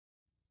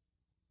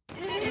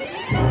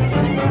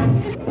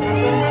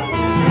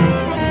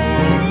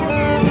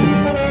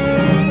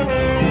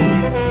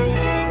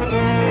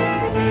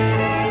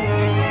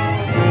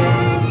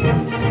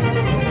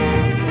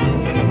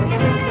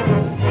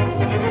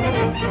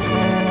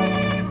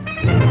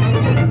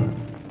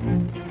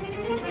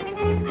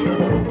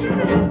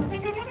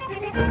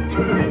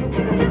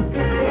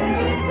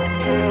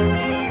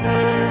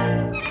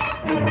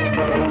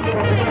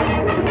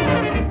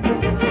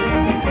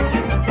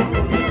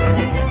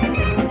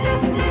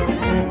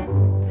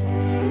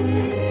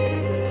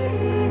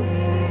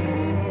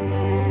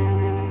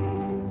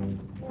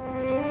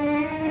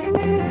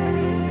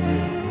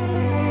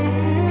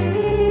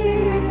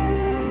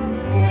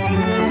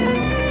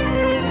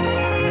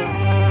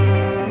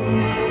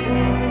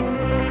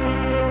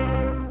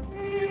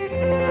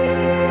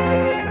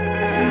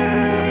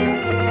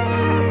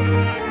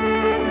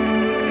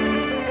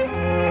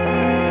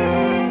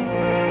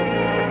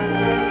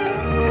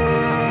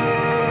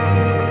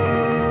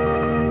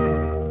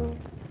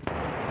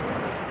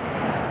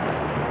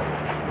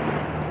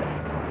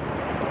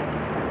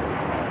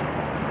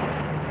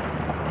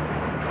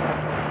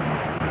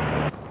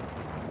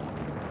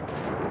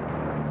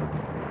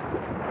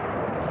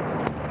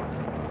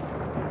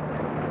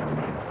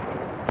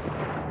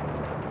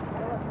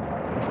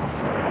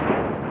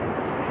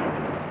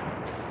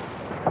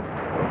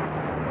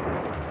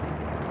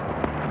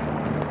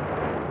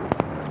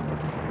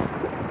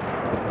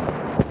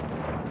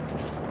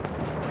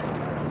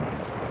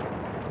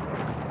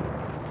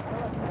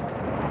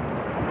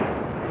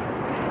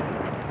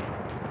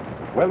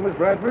Well, Miss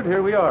Bradford,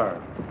 here we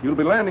are. You'll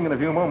be landing in a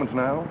few moments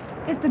now.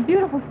 It's a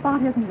beautiful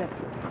spot, isn't it?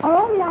 Are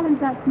all the islands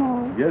that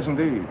small? Yes,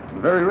 indeed.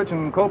 Very rich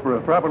in copra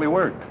if properly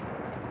worked.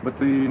 But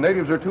the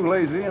natives are too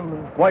lazy and the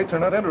whites are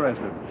not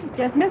interested.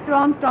 Yes, Mr.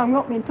 Armstrong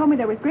wrote me and told me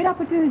there was great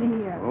opportunity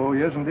here. Oh,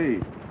 yes,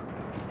 indeed.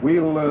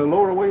 We'll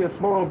lower away a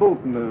small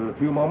boat in a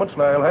few moments,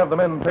 and I'll have the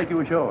men take you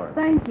ashore.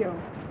 Thank you.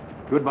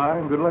 Goodbye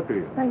and good luck to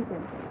you. Thank you.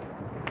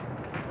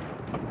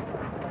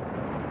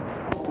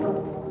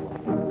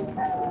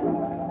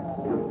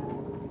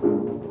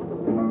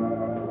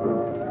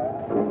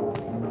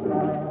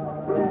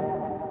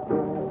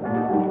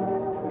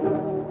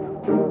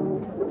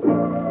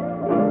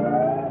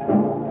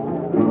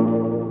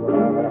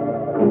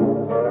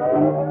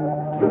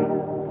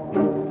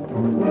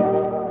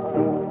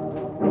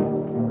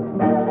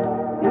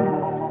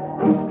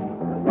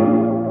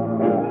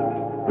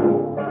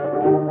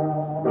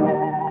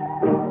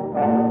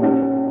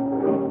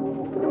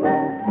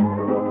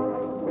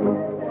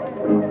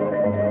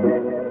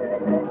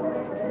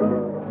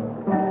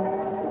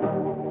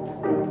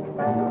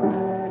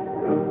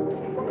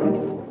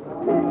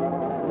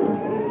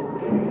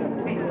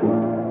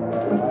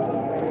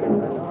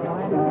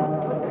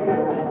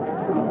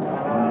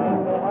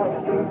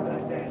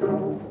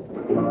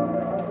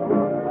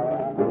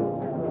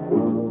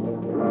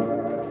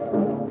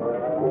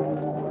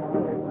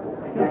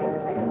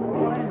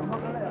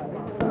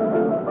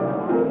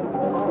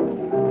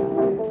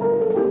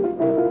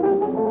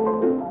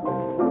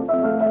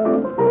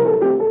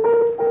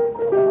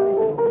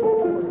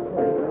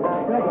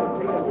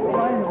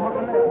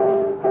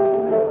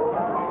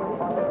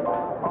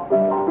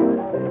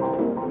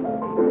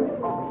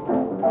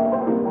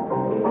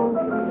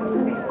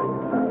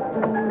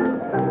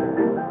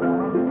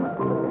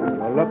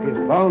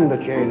 Bound to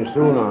change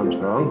soon,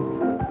 Armstrong.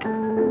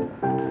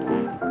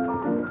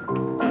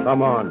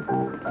 Come on.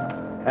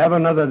 Have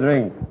another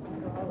drink.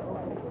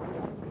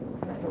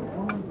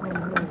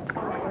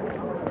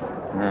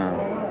 Now,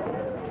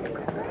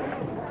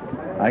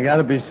 I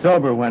gotta be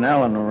sober when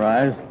Ellen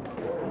arrives.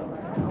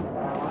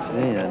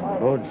 See, that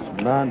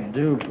boat's not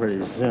due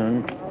pretty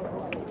soon.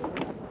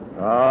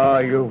 Ah,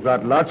 you've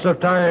got lots of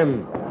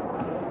time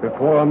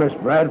before Miss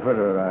Bradford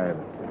arrives.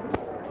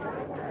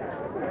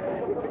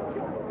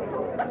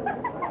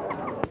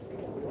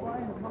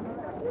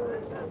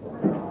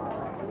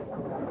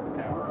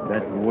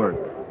 Work.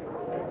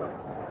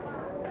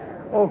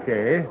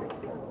 Okay.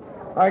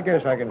 I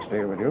guess I can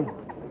stay with you.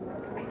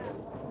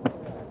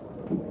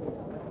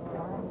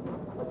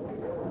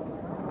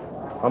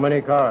 How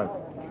many cards?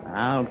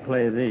 I'll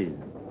play these.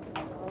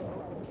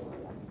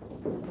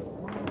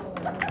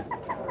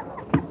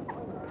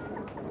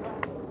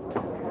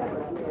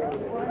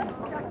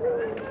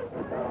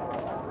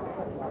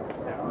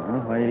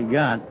 Well, what you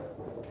got?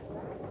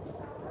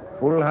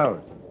 Full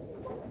house.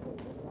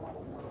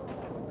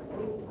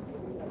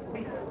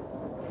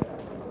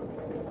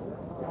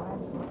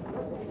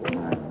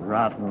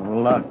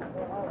 Rotten luck.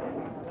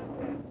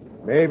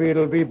 Maybe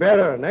it'll be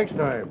better next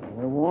time.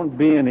 There won't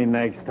be any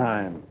next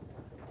time.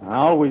 I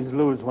always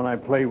lose when I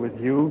play with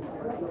you.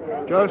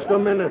 Just a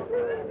minute.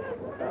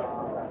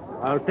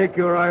 I'll take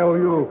your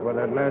IOU for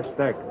that last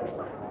stack.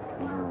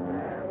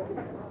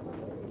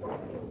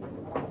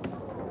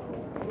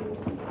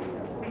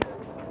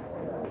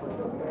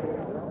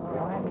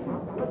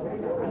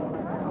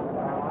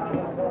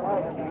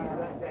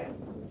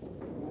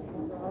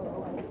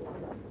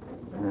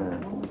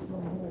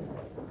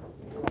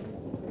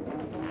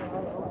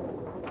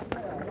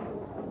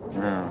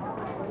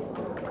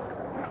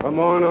 Come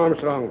on,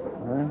 Armstrong.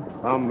 Huh?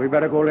 Come, we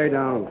better go lay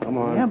down. Come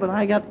on. Yeah, but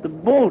I got the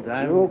boat.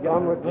 You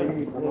come with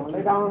me. Come on,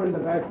 lay down in the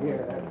back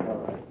here.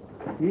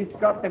 He's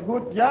got the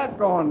good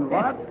jack on,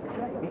 what?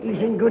 He's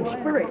in good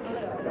spirits.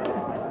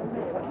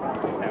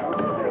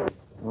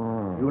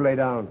 You lay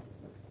down.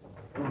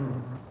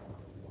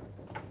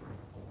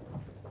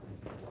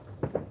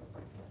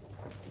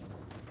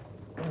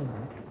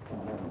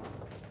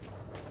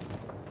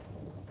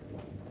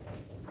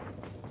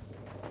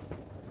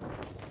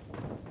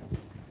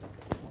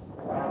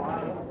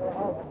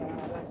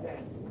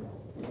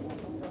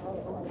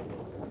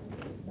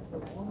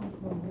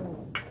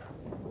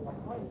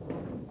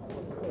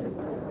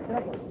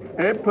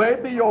 They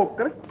played the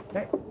euchre.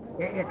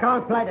 You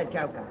can't play the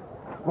joker.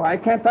 Why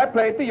can't I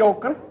play the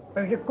euchre?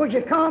 Because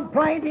you can't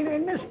play it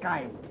in this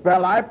game.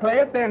 Well, I play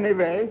it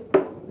anyway.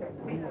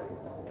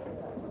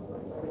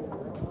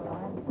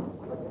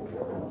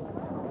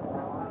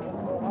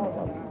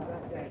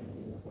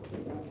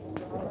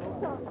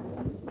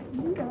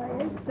 Mira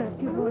esta,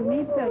 qué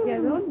bonita, ¿que a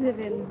dónde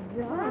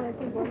vendrá?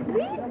 ¡Qué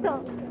bonita!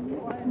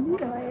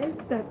 Mira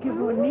esta, qué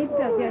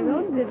bonita, ¿que a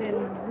dónde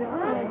vendrá?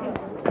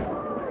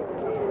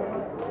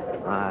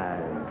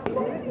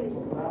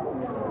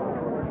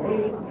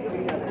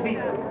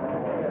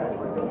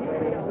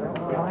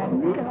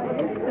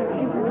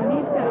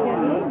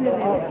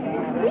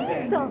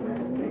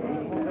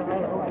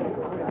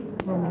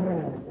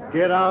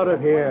 Get out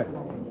of here.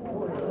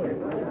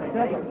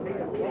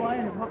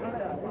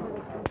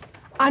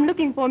 I'm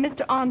looking for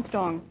Mr.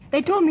 Armstrong.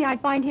 They told me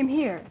I'd find him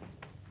here.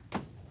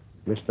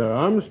 Mr.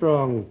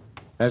 Armstrong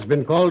has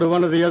been called to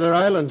one of the other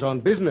islands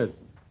on business.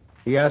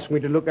 He asked me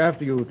to look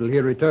after you till he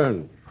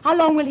returns. How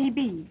long will he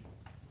be?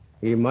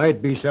 He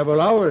might be several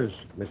hours,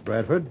 Miss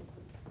Bradford.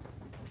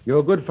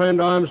 Your good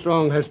friend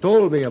Armstrong has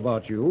told me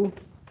about you.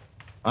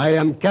 I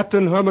am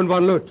Captain Herman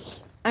von Lutz.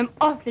 I'm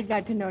awfully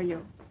glad to know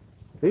you.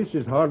 This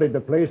is hardly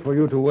the place for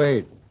you to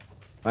wait.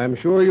 I'm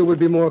sure you would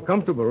be more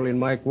comfortable in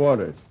my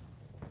quarters.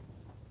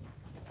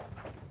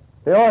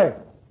 Hey, oi.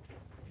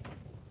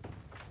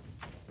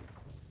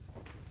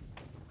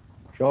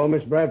 Show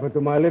Miss Bradford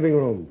to my living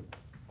room.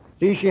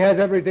 See she has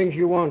everything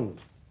she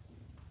wants.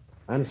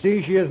 And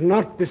see she is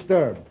not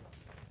disturbed.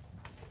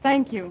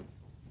 Thank you.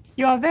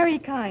 You are very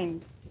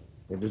kind.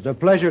 It is a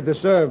pleasure to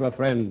serve a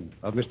friend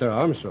of Mr.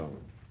 Armstrong.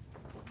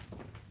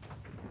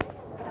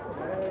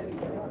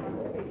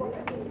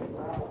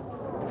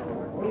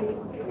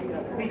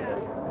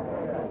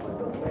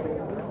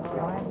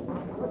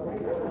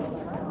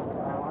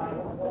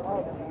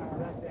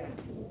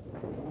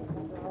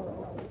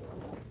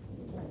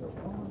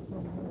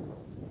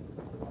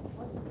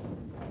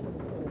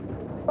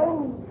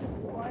 Oh,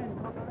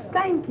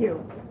 thank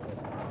you.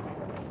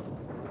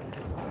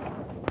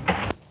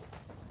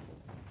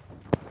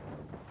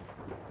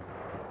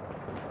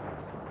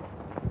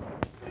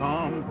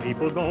 Some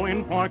people go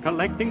in for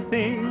collecting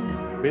things,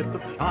 bits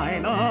of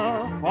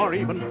china, or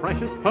even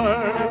precious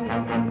pearls.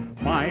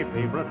 My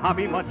favorite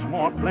hobby much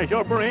more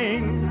pleasure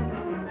brings.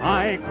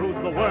 I cruise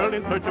the world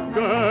in search of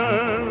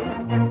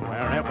girls.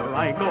 Wherever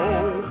I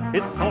go,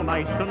 it's so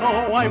nice to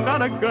know I've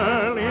got a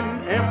girl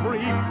in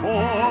every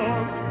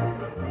port.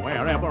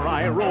 Wherever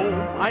I roam,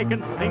 I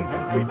can sing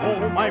home sweet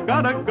home. I've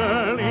got a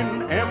girl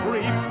in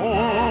every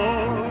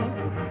port.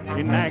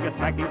 In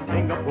Nagasaki,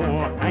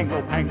 Singapore,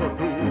 Tango, Pango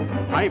too.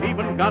 I've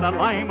even got a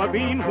lima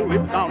bean who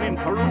lives down in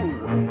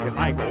Peru. If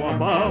I go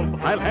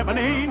above, I'll have an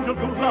angel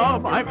to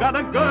love. I've got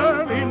a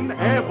girl in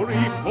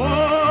every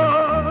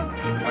port.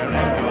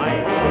 Wherever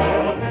I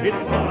go, it's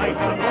so nice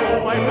to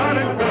know I've got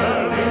a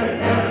girl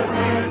in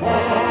every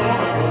port.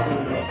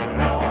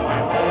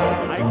 Wherever I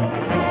go, I can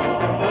sing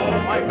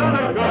home. I've got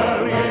a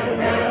girl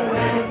in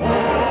every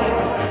port.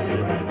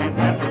 In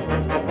San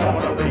Francisco,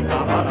 Puerto Rico,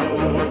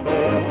 Honolulu,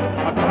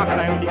 a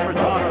crocodile keeper's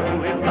daughter who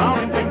lives down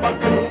in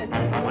Timbuktu.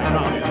 My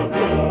brown is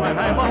blue, and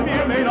I'm a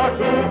mere maid or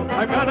two.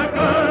 I've got a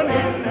girl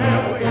in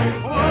every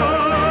port.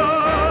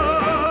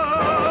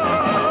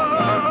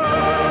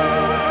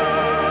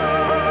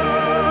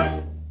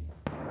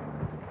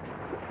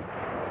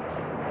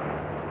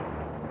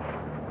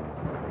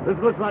 This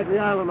looks like the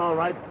island, all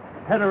right.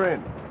 Head her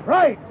in.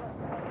 Right.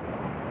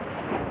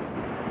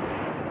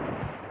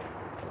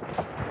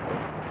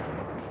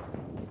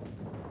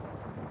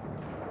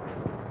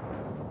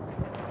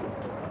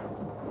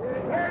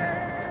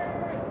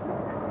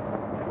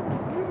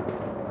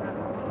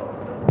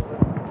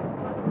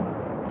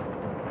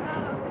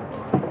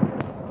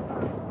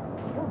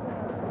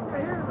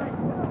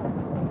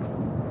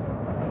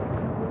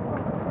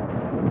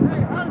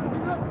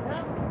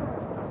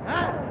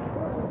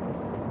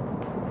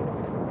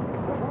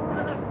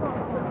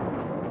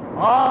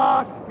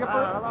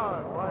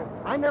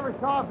 I never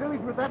saw a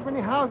village with that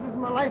many houses in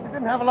my life that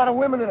didn't have a lot of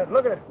women in it.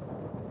 Look at it.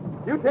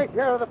 You take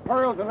care of the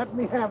pearls and let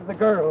me have the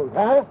girls,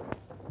 huh?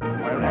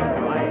 Wherever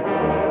I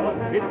go,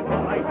 it's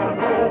so nice to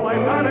know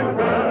I've got a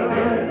girl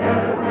in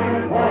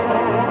every port.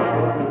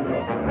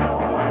 Now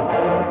I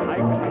hope I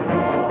can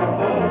sing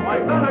home.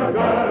 I've got a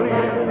girl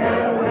in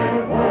every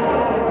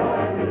port.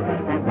 In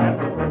San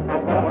Francisco,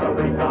 Puerto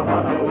Rico,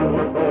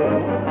 Honolulu,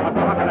 a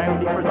crocodile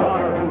keeper's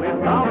daughter who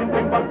lives down in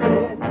Timbuktu.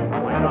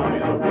 My brown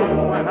is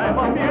blue, and I'm a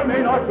mere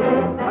maid or two.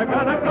 I've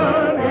got a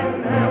girl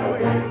in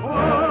every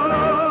port.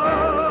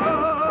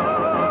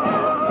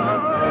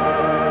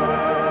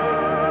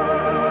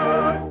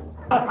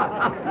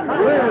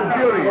 Where's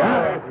Beauty,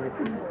 huh?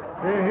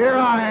 Here I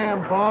am,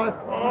 boss.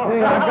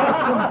 Hey, I got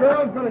some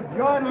girls going to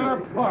join our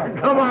party.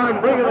 Come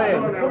on, bring it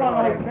in. Come on,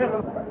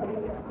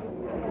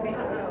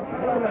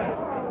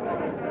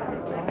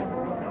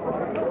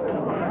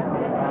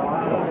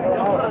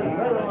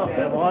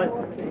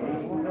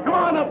 Come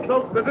on up,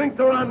 folks. The drinks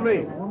are on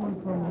me.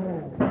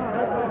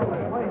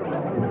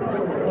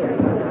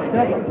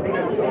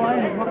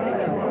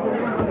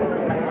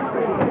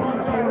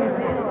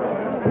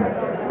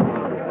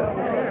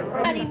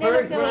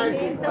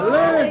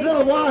 Ladies,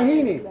 little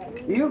Wahine,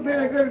 you've been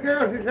a good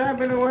girl since I've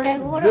been away.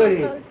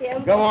 Goody.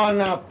 Go on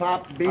now,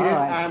 Pop. Beat it.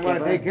 I'm going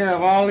to take care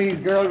of all these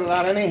girls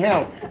without any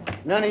help.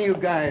 None of you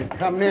guys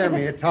come near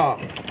me at all.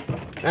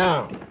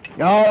 Now,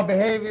 you all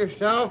behave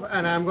yourself,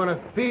 and I'm going to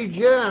feed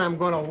you, and I'm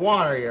going to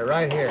water you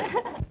right here.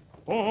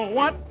 Oh,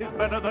 what is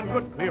better than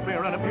good clear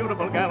beer and a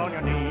beautiful gal on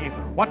your knee?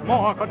 What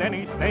more could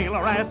any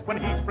sailor ask when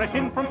he's fresh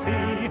in from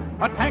sea?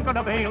 A tankard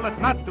of ale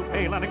that's not too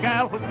pale and a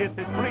gal whose kiss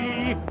is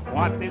free.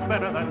 What is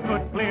better than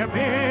good clear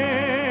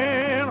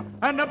beer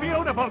and a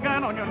beautiful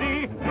gal on your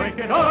knee? Drink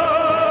it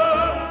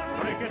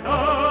up, drink it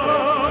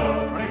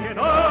up, drink it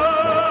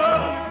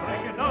up,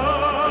 drink it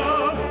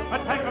up. A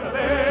tankard of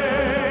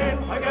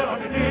ale, a gal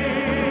on your knee.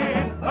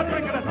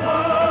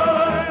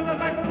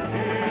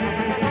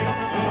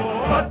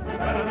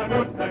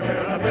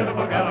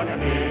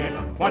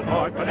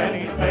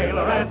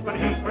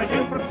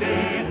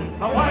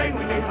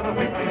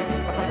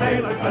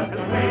 sailor just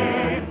as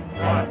sweet.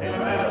 What is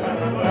better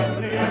than birds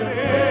in the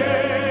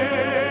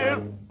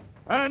air?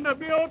 And a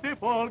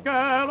beautiful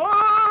girl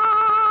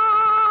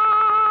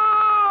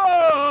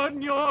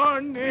on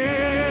your knee.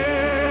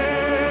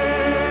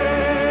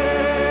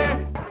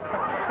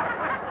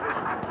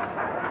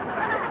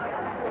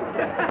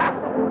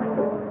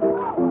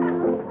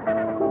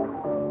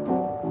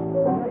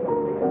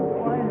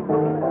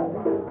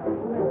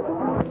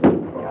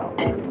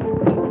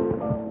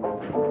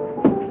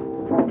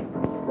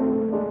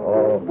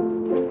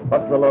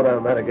 What's the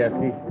lowdown,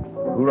 Madagascar?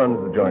 Who runs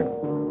the joint?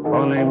 A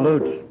fellow named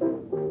Lutz.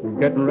 He's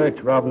getting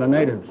rich robbing the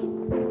natives.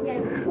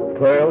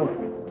 Pearls?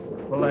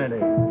 Plenty.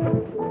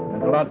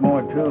 There's a lot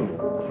more, too.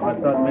 So I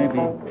thought maybe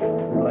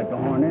you'd like to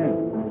horn in.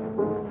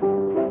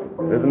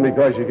 Isn't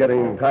because you're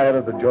getting tired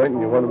of the joint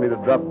and you wanted me to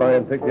drop by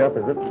and pick you up,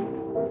 is it?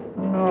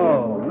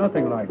 No,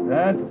 nothing like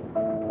that.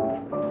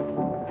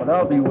 But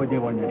I'll be with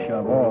you when you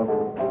shove off.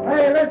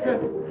 Hey,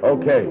 listen.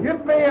 Okay.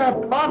 Give me a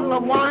bottle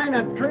of wine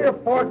and 3 or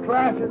 4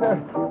 glasses of...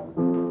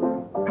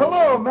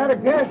 Hello,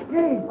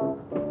 Madagascar.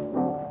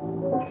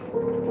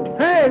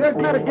 Hey, there's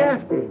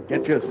Madagascar.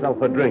 Get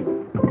yourself a drink.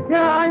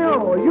 Yeah, I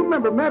know. You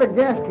remember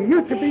Madagascar.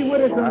 Used to be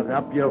with us Shut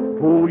up, you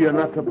fool. You're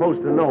not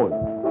supposed to know it.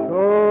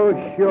 Oh,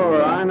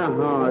 sure. I know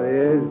how it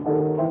is.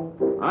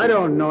 I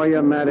don't know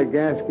you,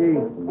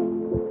 Madagascar.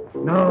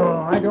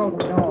 No, I don't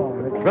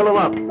know. Fill him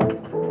up.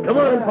 Come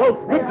on, folks.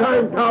 Good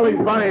time Tolly's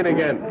buying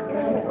again.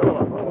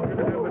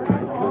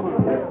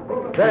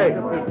 Say,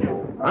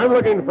 I'm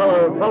looking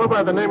for a fellow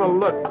by the name of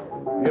Lutz.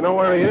 You know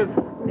where he is?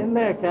 In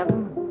there,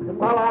 Captain. The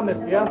fellow I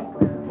missed you.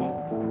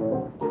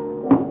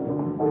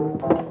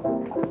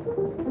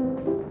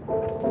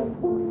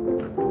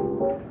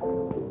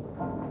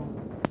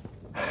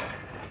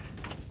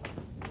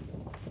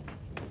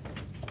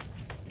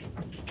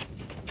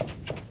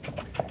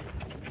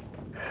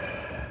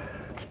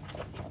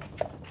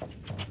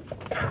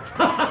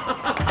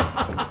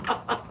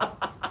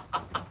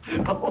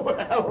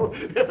 Well,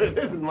 if it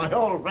isn't my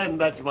old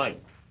friend, that's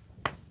Mike.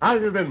 How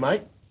have you been,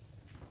 Mike?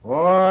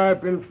 Oh,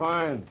 I've been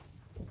fine.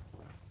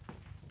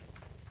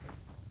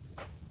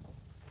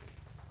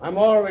 I'm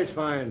always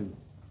fine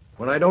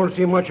when I don't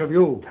see much of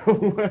you.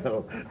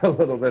 Well, a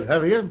little bit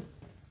heavier.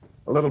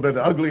 A little bit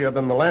uglier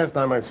than the last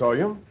time I saw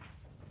you.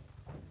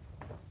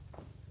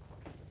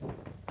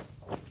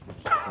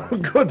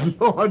 Good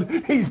Lord,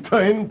 he's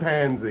turned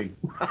pansy.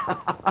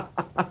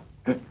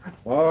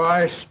 Oh,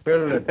 I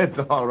spilled it. It's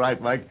all right,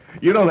 Mike.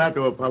 You don't have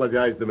to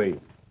apologize to me.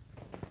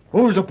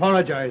 Who's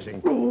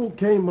apologizing?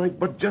 Okay, Mike,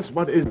 but just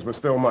what is was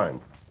still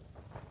mine.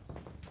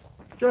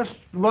 Just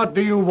what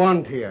do you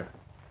want here?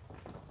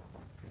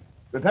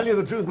 To tell you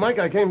the truth, Mike,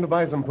 I came to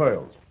buy some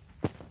pearls.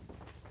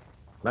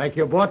 Like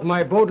you bought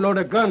my boatload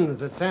of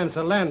guns at San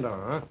Solando,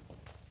 huh?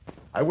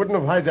 I wouldn't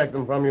have hijacked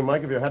them from you,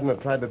 Mike, if you hadn't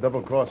have tried to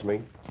double-cross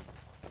me.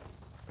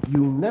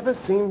 You never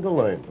seem to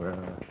learn.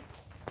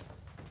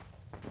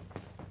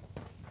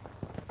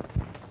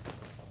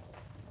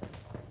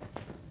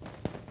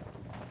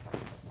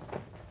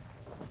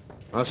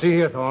 Now, see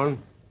here,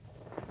 Thorne.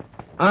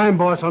 I'm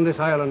boss on this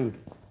island.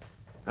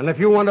 And if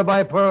you want to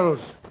buy pearls,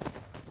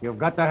 you've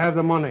got to have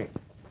the money.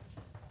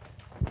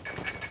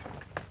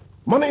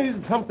 Money's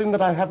something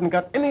that I haven't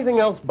got anything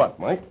else but,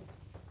 Mike.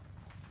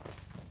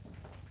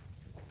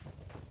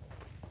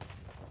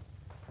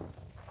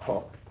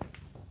 Oh.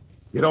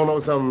 You don't know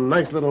some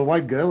nice little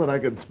white girl that I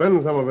could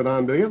spend some of it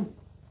on, do you?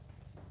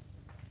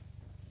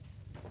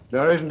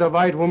 There isn't a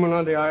white woman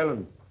on the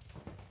island.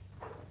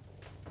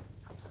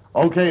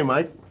 Okay,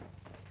 Mike.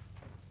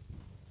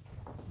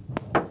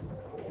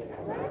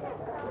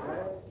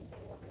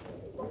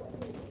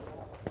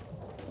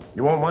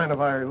 You won't mind if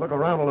I look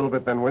around a little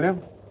bit then, will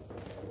you?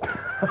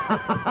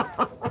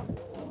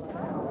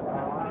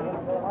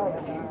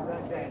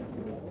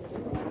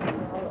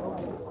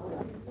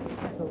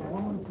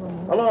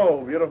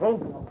 Hello, beautiful.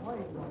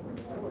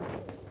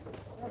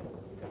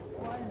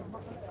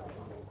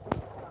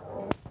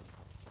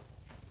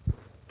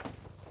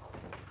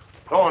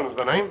 Thorne's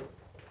the name.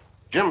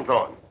 Jim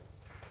Thorne.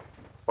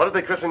 What did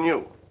they christen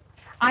you?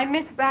 I'm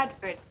Miss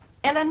Bradford.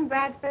 Ellen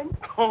Bradford.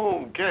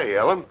 Okay,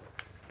 Ellen.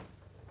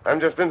 I'm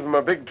just in from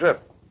a big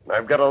trip.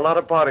 I've got a lot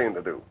of partying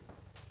to do.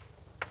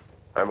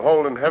 I'm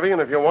holding heavy,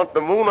 and if you want the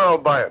moon, I'll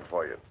buy it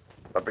for you.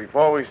 But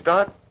before we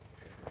start,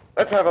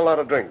 let's have a lot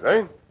of drinks,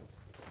 eh?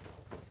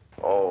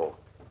 Oh,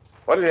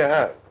 what do you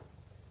have?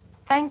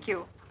 Thank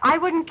you. I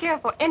wouldn't care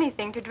for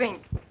anything to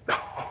drink.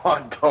 Oh,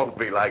 don't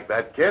be like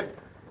that, kid.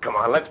 Come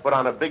on, let's put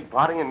on a big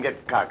party and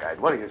get cockeyed.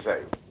 What do you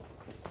say?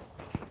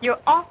 Your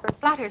offer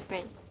flatters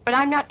me, but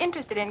I'm not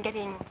interested in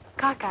getting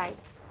cockeyed.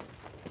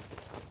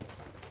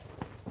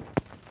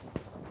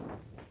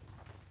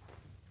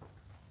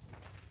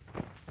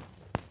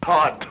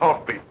 Oh,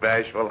 don't be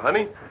bashful,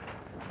 honey.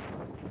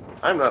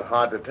 I'm not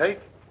hard to take.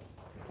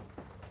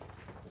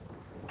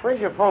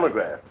 Where's your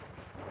phonograph?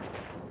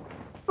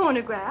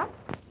 Phonograph?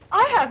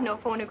 I have no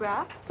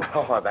phonograph.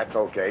 Oh, that's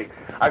okay.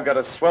 I've got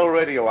a swell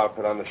radio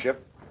outfit on the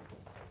ship.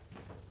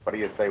 What do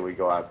you say we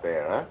go out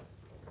there, huh?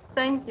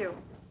 Thank you.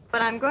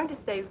 But I'm going to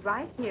stay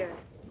right here.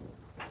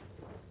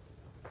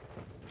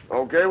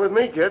 Okay with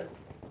me, kid.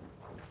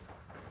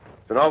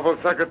 It's an awful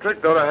sucker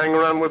trick, though, to hang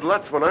around with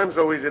Lutz when I'm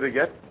so easy to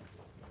get.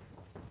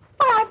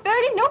 Oh, I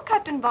barely know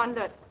Captain Von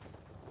Lutz.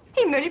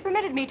 He merely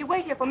permitted me to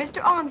wait here for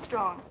Mr.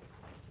 Armstrong.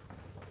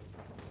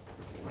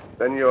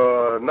 Then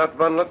you're not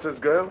Von Lutz's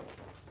girl?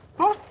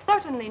 Most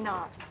certainly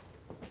not.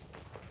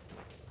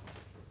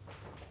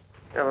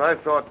 Yeah, but I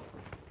thought...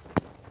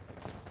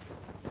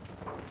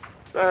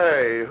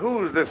 Say,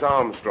 who's this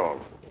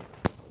Armstrong?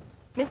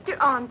 Mr.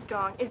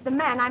 Armstrong is the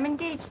man I'm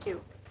engaged to.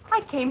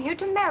 I came here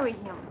to marry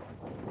him.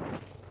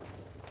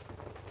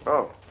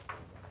 Oh.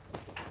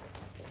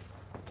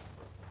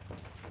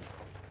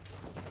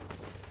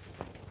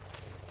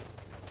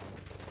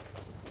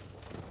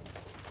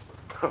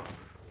 Oh,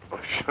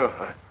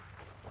 sure.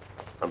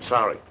 I'm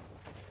sorry.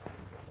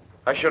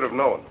 I should have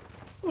known.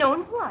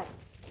 Known what?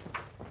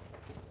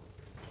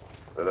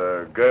 That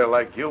a girl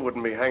like you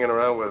wouldn't be hanging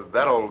around with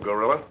that old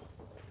gorilla.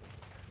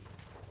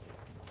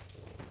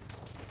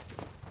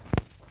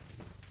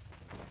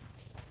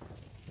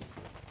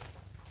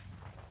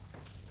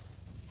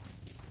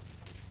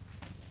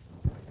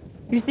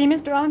 You see,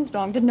 Mr.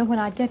 Armstrong didn't know when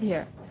I'd get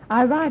here.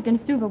 I arrived in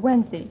Suva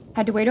Wednesday.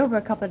 Had to wait over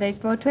a couple of days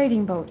for a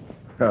trading boat.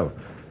 Well,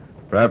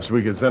 perhaps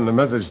we could send a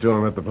message to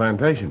him at the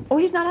plantation. Oh,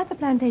 he's not at the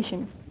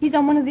plantation. He's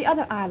on one of the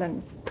other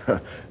islands.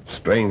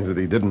 Strange that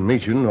he didn't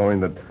meet you, knowing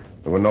that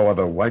there were no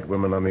other white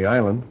women on the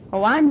island.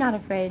 Oh, I'm not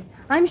afraid.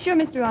 I'm sure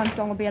Mr.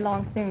 Armstrong will be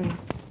along soon.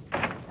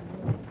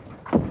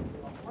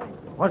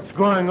 What's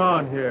going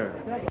on here?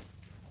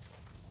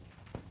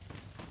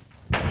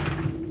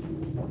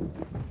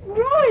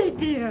 Roy,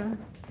 dear.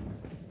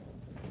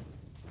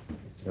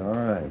 It's all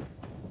right.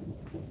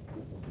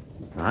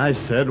 I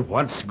said,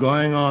 what's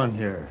going on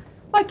here?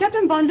 Why,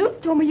 Captain Von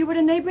Lutz told me you were at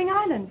a neighboring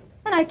island,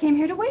 and I came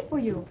here to wait for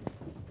you.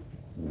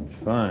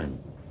 It's fine.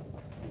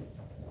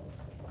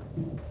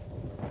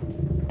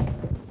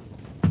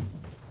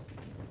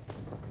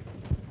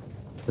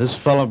 This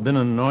fellow been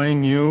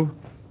annoying you?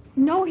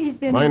 No, he's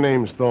been... My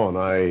name's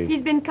Thorne.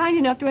 He's been kind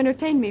enough to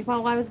entertain me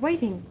while I was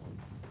waiting.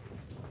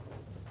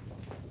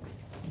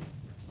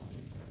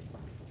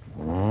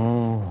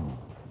 Oh.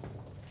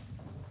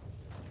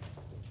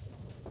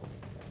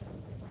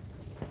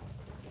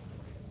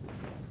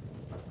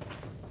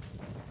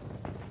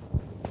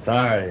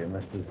 Sorry,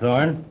 Mr.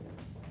 Thorne.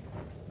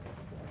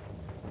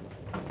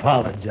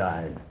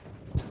 Apologize.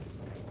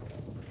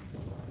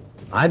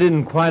 I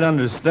didn't quite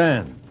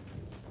understand.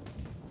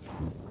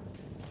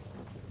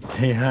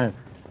 See, I'm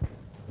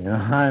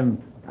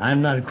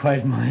not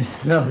quite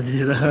myself,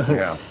 you know.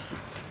 Yeah.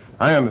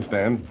 I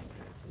understand.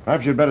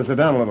 Perhaps you'd better sit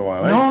down a little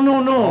while, eh?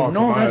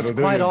 No, that's that's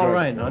quite all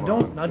right. Now,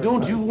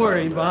 don't you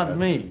worry about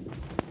me.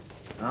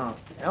 Now,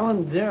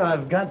 Ellen, dear,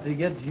 I've got to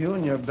get you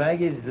and your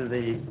baggage to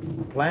the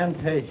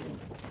plantation.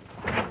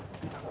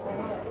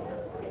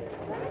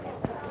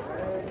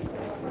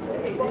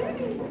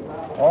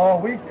 Oh,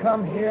 we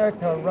come here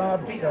to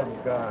rob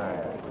some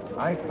guy.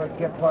 I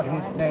forget what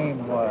his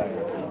name was.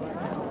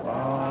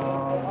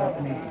 Oh,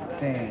 let me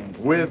think.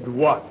 With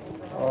what?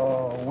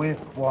 Oh, with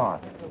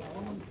what?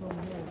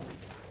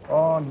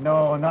 Oh,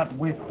 no, not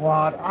with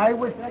what. I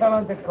was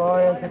telling the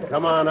girls that...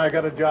 Come on, I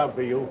got a job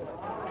for you.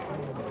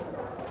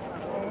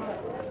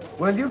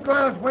 Well, you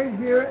girls wait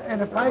here,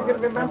 and if I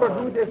can remember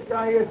who this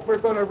guy is we're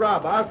going to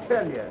rob, I'll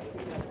tell you.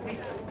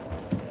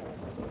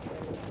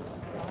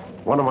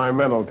 One of my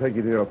men will take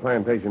you to your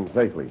plantation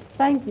safely.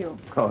 Thank you.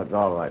 Oh, it's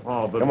all right.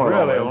 Oh, but Come on,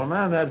 really, old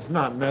man. old man, that's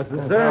not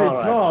necessary All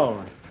right. at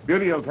all.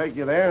 Beauty will take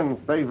you there and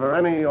stay for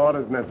any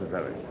orders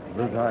necessary.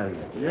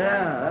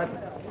 Yeah,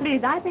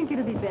 Please, I think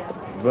it'll be best.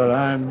 but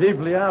I'm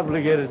deeply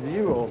obligated to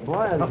you, old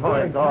boy. Oh,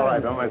 it's all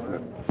right. Don't mention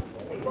it.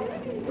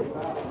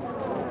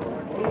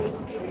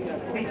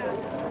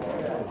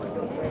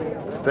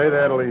 Stay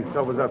there till he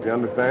sobers up, you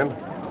understand?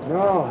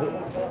 No.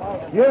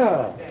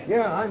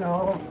 Yeah, I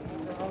know.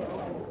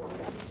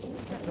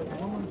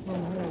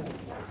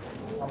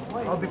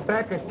 I'll be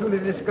back as soon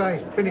as this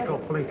guy's pinnacle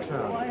flakes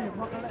out.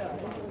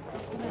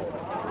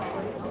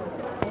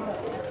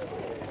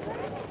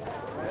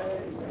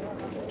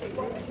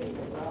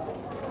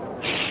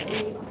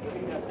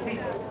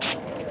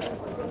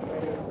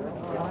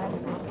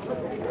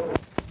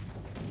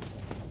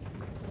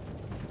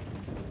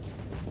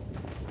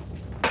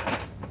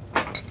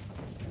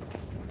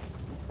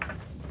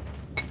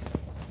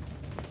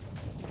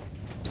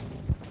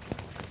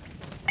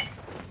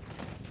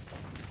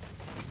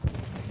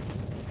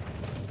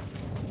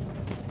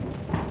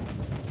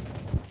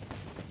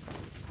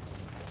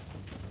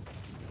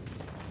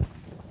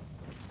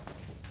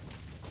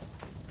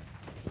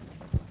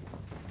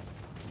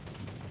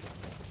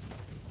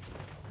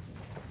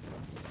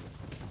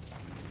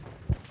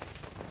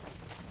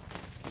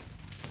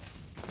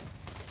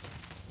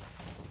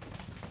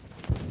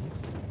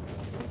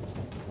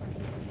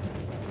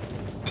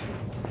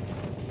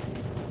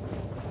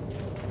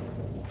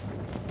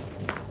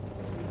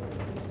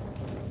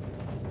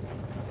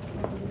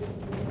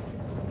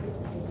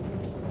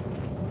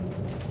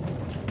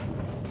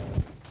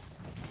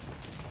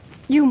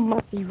 You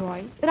must see,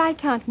 Roy, that I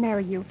can't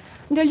marry you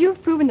until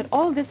you've proven that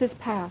all this is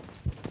past.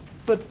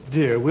 But,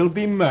 dear, we'll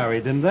be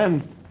married, and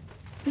then...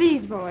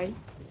 Please, Roy.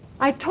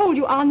 I told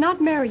you I'll not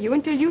marry you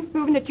until you've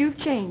proven that you've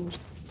changed.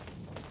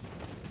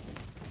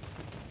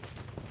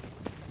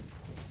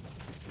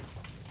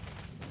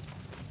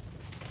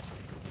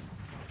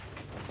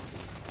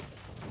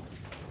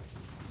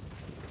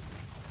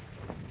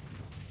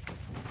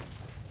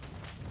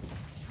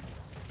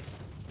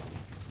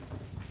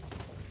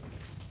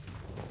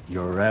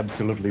 You're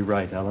absolutely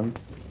right, Ellen.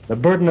 The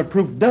burden of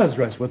proof does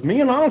rest with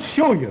me, and I'll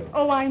show you.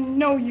 Oh, I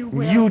know you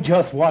will. You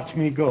just watch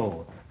me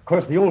go. Of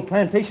course, the old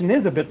plantation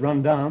is a bit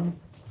run down,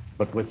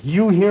 but with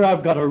you here,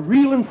 I've got a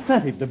real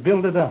incentive to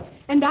build it up.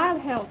 And I'll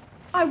help.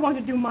 I want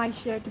to do my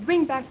share to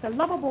bring back the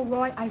lovable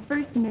Roy I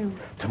first knew.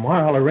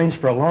 Tomorrow, I'll arrange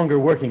for a longer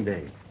working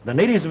day. The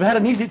natives have had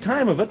an easy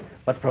time of it,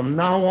 but from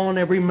now on,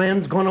 every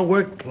man's going to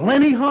work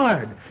plenty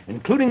hard,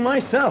 including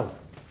myself.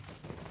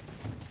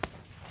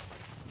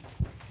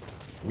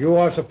 You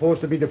are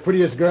supposed to be the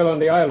prettiest girl on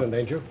the island,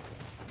 ain't you?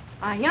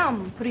 I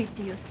am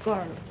prettiest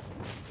girl.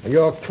 And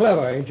you're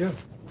clever, ain't you?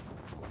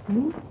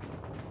 Me?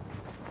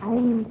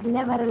 I'm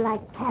clever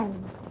like hell.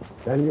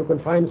 Then you can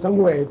find some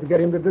way to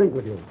get him to drink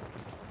with you.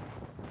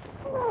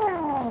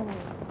 Oh.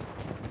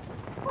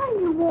 Why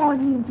you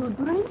want him to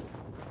drink?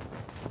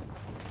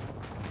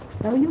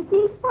 So you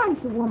think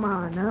fight a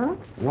woman, huh?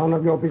 None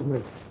of your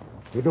business.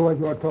 You do as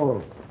you're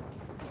told.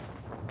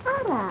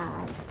 All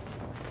right.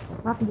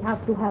 But you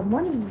have to have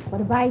money for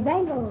the buy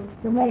bangles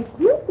to make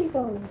you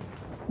people.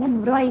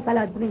 Then Roy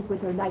cannot drink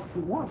with her like he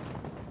wants.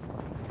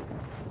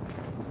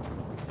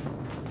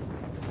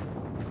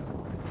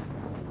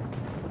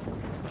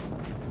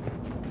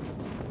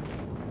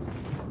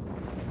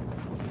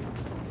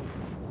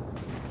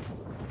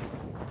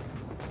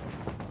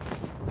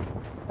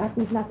 That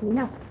is not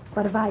enough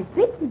for buy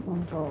 50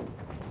 control.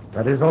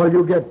 That is all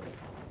you get.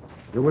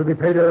 You will be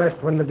paid the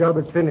rest when the job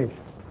is finished.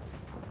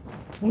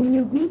 Can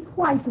you be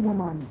white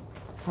woman?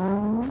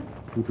 Huh?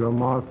 Keep your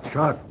mouth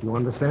shut, you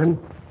understand?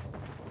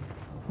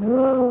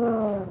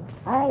 Oh,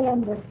 I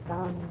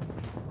understand.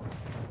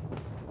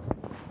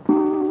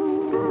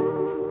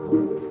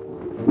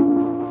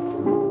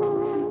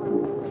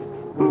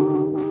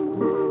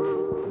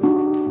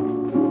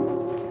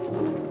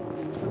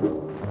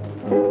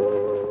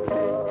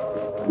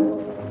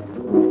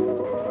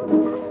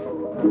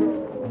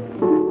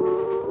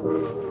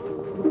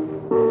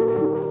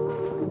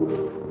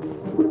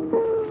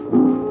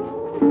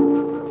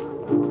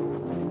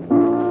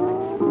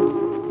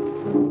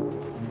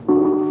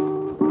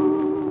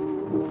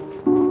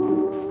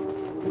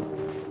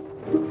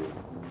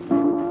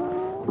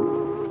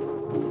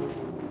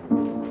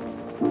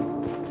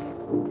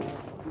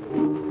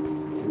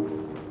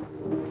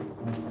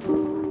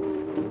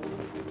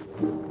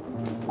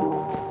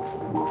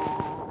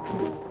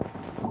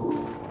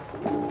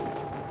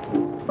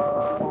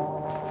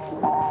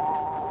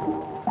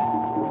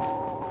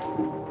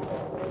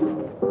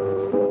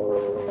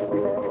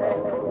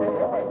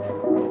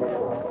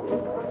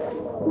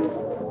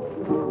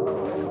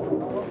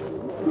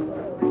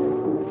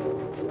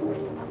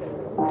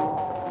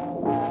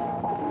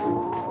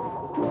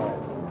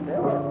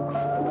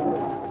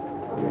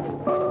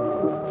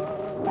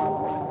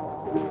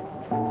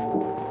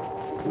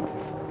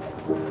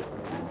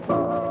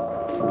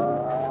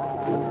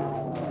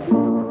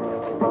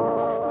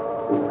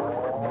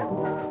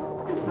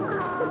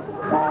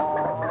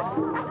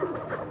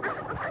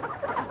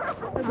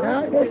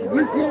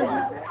 You can't.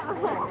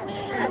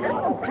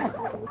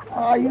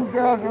 Oh, you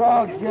girls are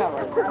all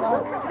jealous.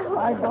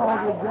 I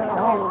thought you'd get a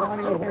hold of one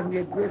of you and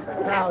you'd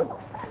get out.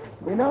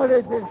 You know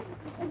that this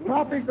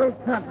tropical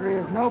country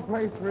is no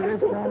place for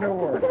this kind of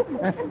work.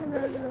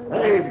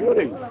 Hey,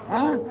 Beauty.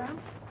 Huh?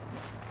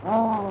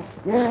 Oh,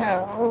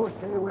 yeah. Oh,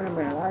 say, wait a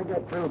minute. I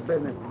got a little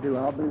business to do.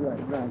 I'll be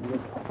right back.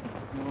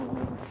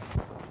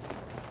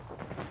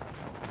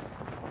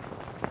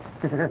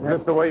 Is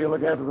this the way you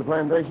look after the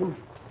plantation?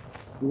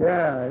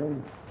 Yeah.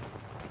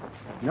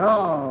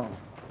 No,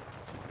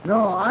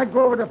 I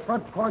go over the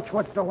front porch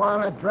once in a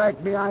while and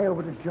drag me eye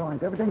over the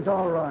joint. Everything's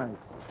all right.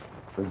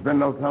 There's been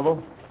no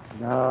trouble?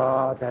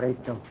 No, that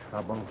ain't no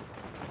trouble.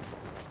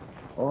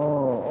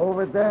 Oh,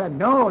 over there.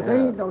 No,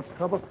 there ain't no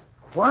trouble.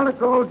 A while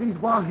ago, these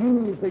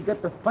Wahinis, they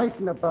get to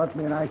fighting about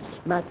me, and I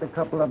smacked a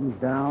couple of them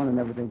down, and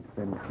everything's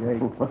finished.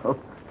 Well,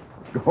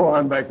 go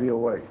on back to your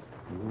way.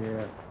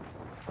 Yeah.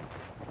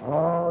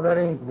 Oh, that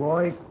ain't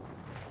right.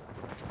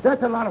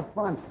 That's a lot of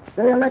fun.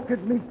 They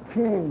elected me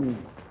king.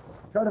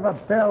 Sort of a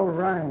bell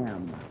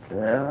ram.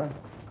 Yeah?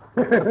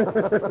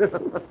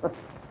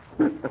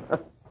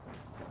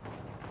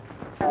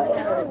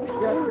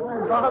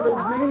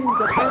 Bothers me.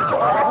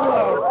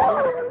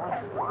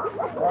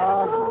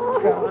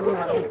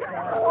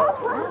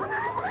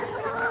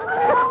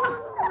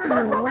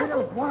 Wait a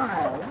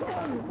while.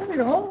 Wait,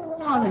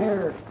 hold on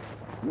here.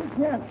 You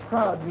can't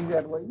crowd me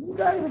that way. You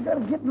guys have got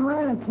to get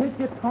around and take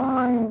your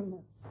time.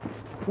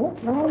 Oh,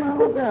 no,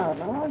 look out.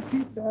 Now, I'll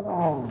keep that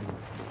on.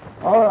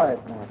 All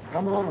right, now,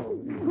 come on.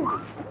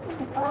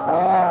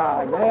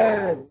 Ah,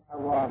 there it is.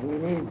 Well, he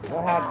needs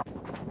that.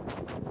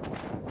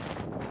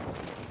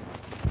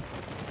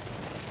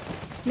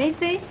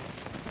 Missy,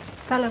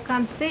 fellow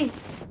come see.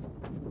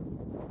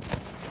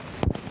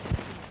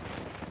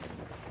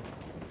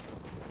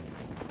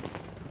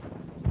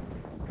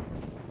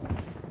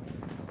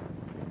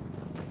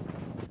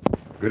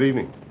 Good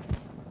evening.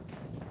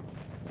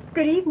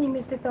 Good evening,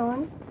 Mr.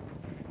 Thorne.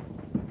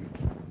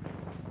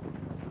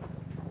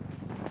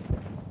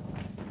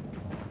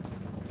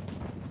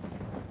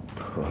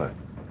 Oh,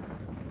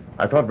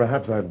 I thought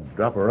perhaps I'd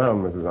drop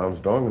around, Mrs.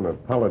 Armstrong, and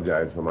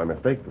apologize for my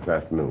mistake this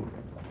afternoon.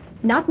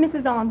 Not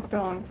Mrs.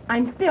 Armstrong.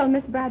 I'm still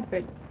Miss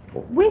Bradford.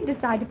 We've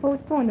decided to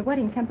postpone the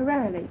wedding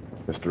temporarily.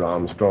 Mr.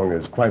 Armstrong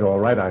is quite all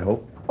right, I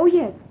hope. Oh,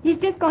 yes. He's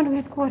just gone to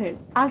his quarters.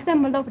 I'll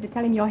send him over to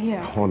tell him you're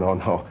here. Oh,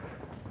 no.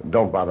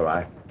 Don't bother.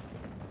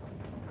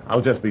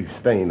 I'll just be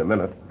staying a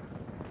minute.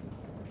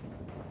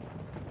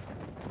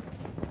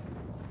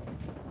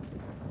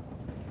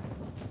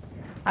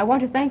 I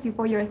want to thank you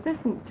for your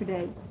assistance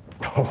today.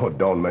 Oh,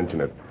 don't mention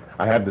it.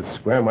 I had to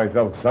square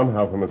myself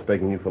somehow for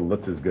mistaking you for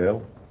Lutz's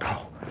girl.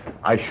 Oh,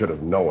 I should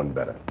have known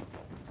better.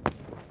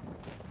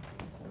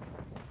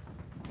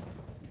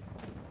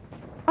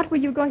 What were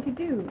you going to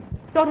do?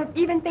 Sort of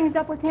even things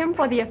up with him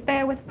for the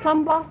affair with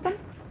Plum Blossom?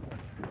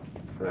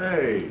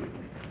 Say.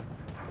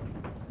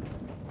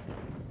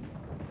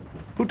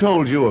 Who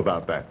told you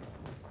about that?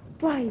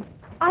 Why,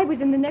 I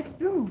was in the next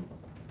room.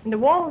 And the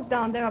walls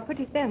down there are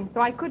pretty thin,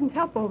 so I couldn't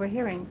help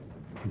overhearing.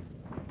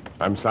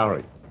 I'm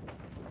sorry.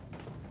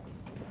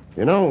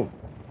 You know,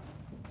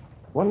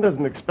 one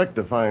doesn't expect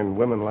to find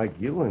women like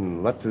you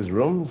in Lutz's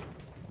rooms.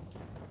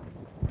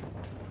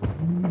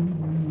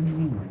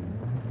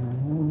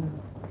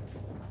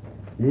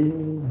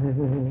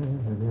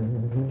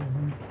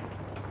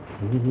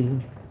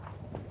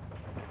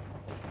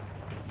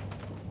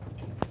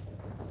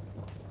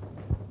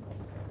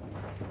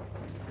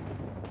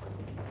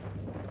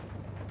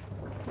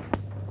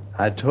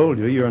 I told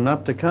you you're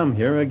not to come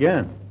here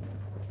again.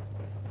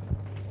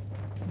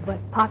 But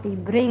Poppi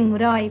bring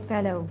Roy,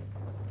 fellow.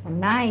 A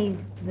nice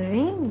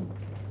drink.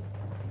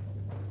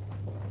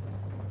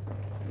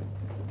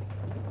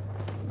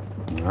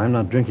 I'm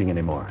not drinking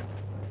anymore.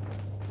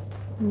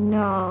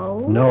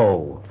 No.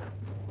 No.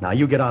 Now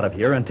you get out of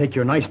here and take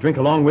your nice drink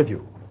along with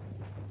you.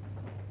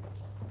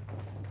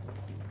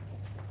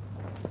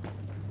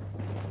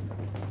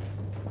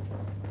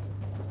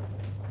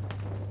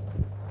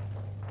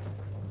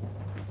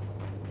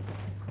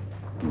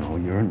 No,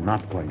 you're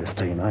not going to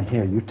stay. Now,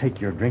 here, you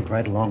take your drink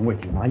right along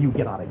with you. Now, you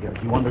get out of here.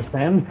 Do you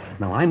understand?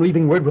 Now, I'm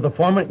leaving word with the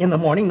foreman in the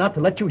morning not to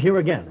let you here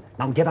again.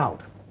 Now, get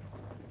out.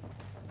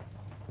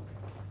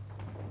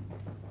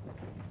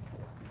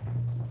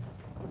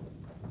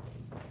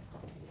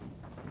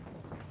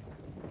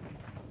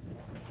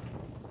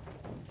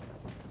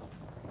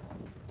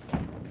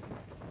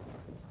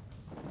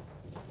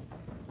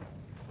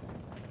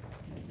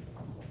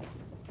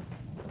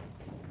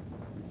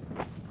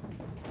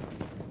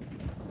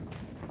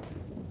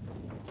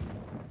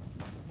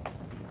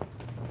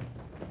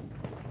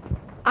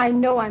 I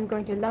know I'm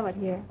going to love it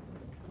here.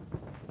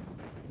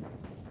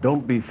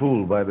 Don't be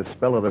fooled by the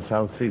spell of the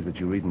South Seas that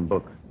you read in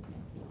books.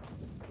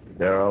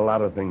 There are a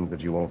lot of things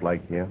that you won't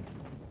like here.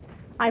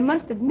 I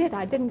must admit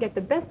I didn't get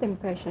the best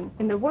impression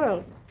in the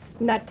world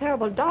from that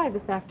terrible dive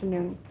this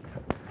afternoon.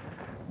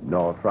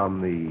 Nor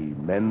from the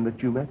men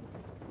that you met?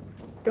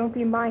 Don't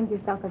remind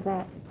yourself of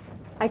that.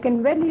 I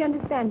can readily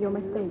understand your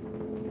mistake.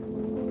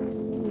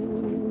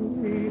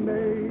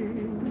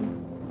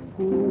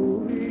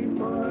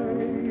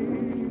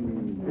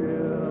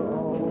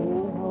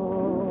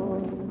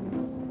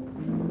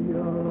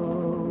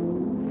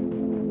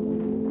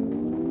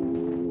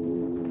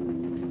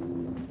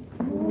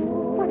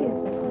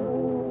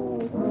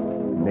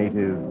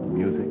 Native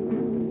music.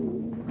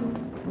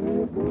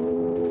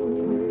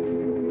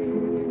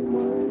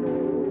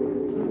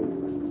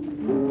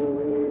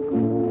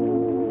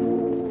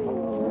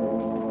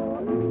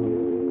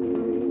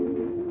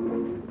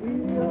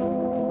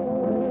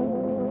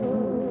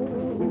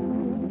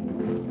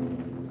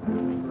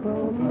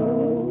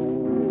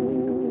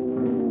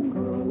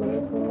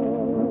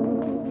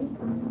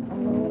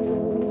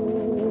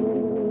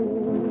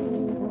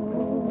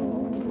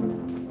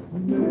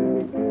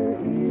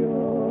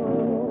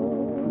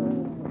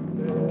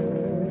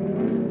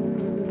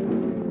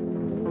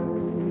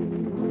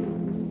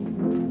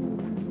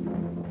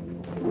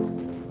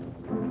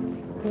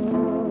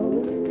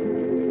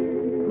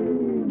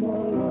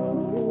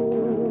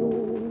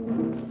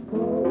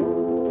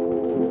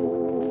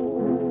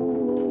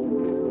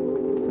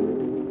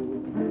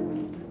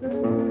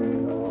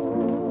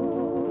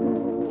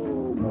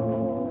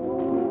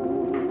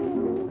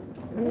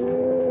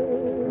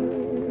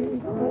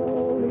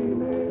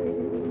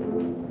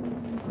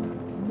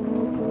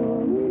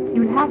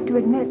 You'll have to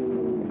admit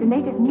that the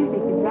native music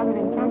is rather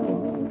enchanting.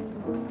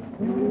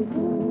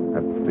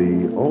 That's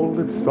the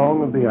oldest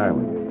song of the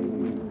island.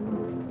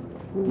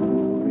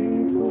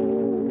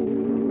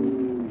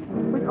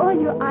 With all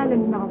your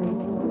island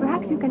knowledge,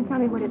 perhaps you can tell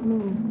me what it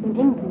means in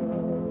English.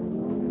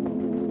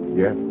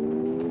 Yes,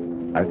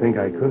 I think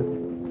I could.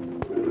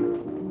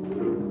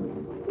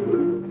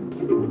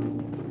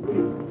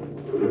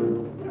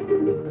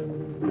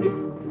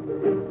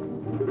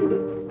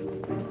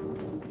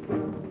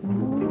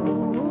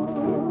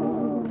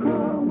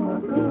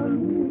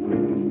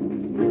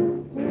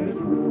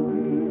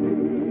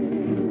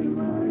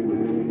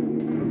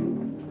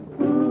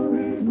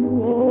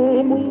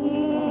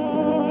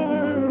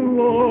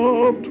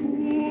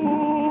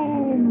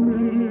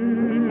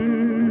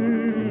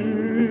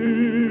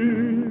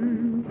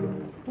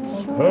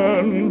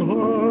 and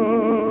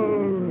her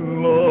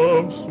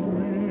love's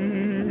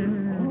sweet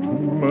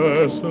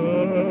message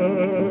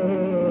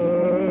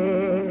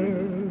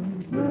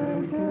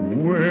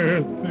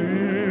with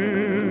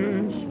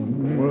this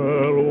melody.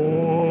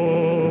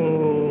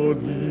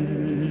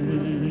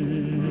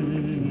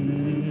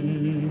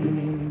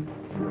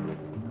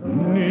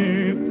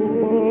 Neath the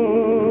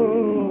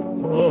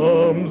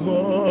palms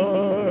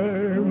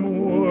I'm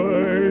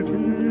waiting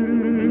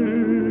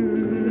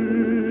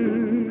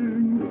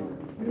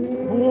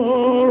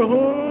for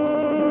her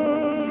patient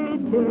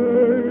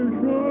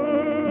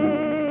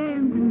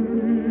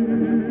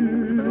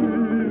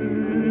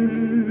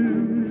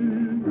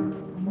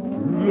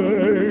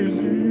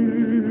lazy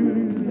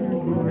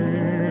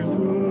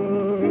breezes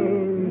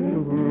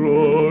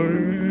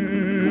blowing,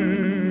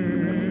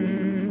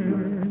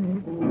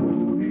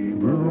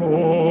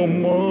 blow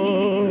my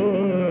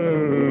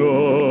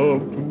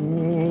love to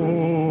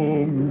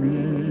me.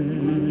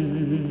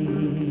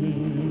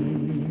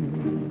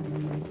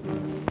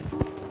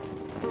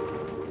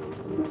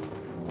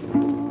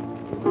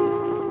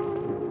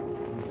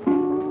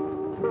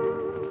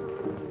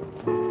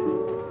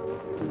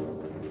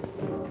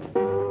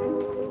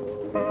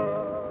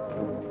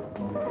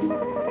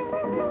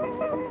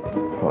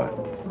 What?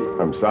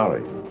 I'm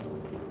sorry.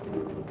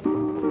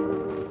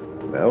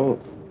 Well,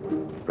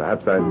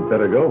 perhaps I'd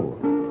better go.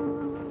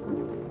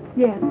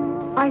 Yes,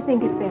 I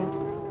think it's best.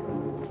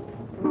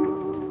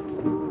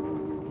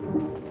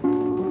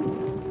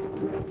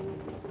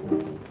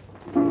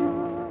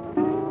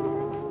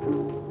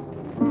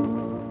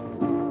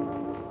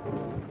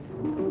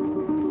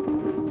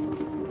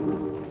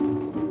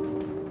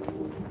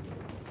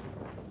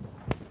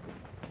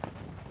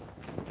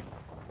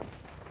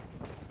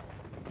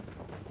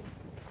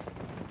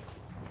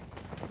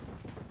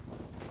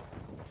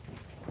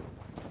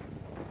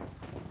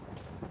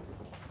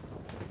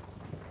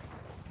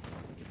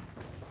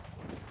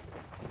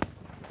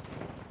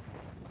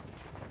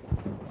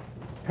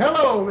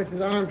 Hello,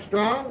 Mrs.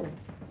 Armstrong.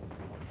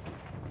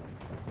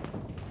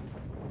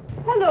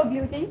 Hello,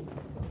 Beauty.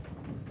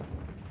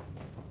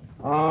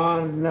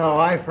 Oh, no,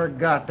 I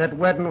forgot. That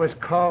wedding was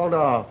called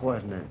off,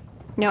 wasn't it?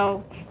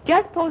 No,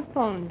 just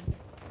postponed.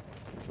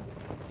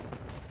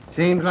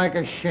 Seems like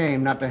a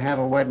shame not to have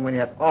a wedding when you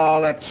had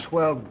all that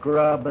swell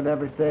grub and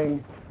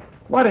everything.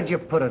 What did you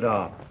put it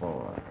off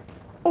for?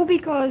 Oh,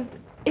 because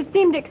it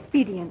seemed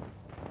expedient.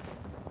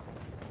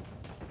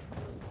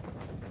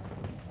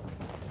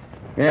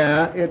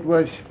 Yeah, it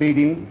was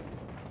speedy.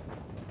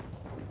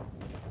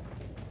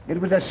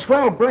 It was a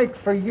swell break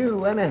for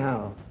you,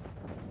 anyhow.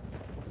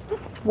 A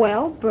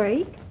swell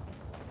break?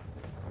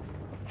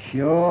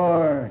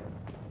 Sure.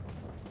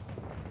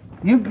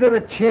 You get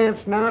a chance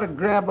now to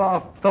grab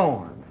off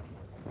Thorne.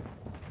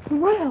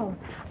 Well,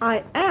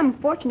 I am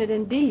fortunate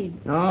indeed.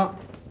 No.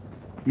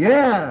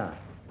 Yeah.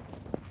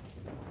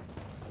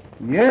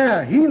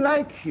 Yeah, he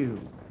likes you.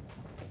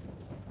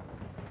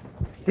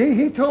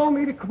 He told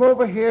me to come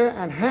over here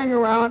and hang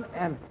around,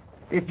 and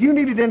if you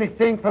needed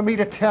anything for me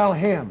to tell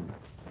him.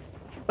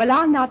 Well,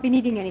 I'll not be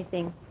needing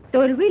anything,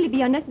 so it'll really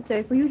be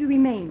unnecessary for you to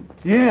remain.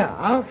 Yeah,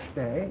 I'll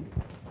stay.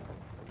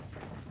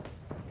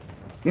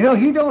 You know,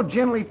 he don't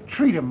generally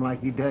treat him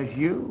like he does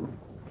you.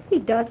 He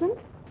doesn't?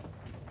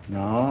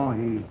 No,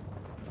 he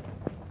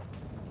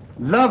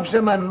loves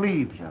him and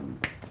leaves him.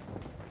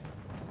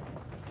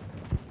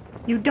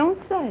 You don't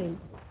say.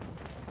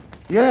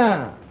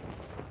 Yeah.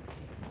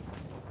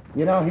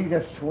 You know, he's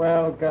a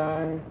swell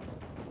guy.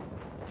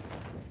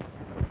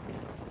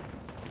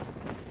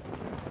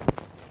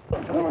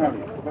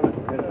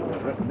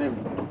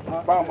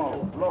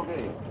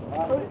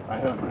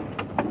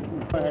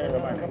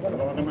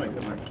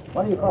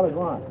 What do you fellas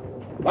want?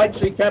 Like to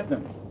see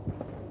Captain.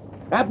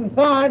 Captain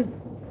Thorne.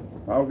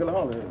 I'll get a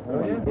hold of it.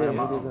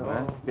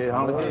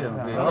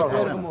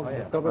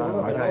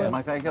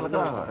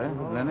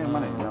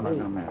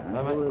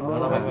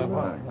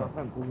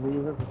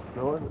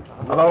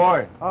 Hello,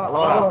 boy.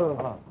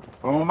 Hello.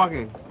 Oh,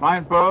 Monkey.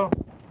 Fine, Pearl.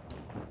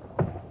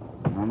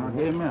 No, no,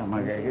 get him in.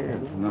 My guy here.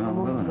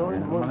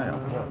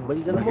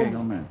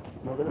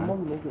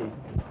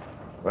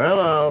 Well,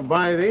 I'll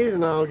buy these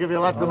and I'll give you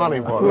lots of money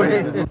for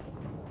them.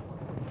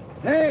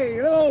 Hey,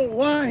 you old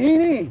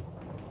wahine.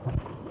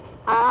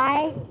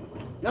 I?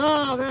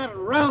 No, that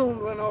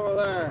round one over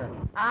there.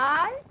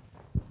 I?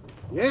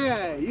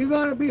 Yeah, you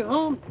gonna be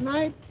home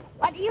tonight?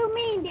 What do you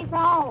mean, this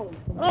home?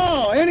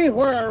 Oh,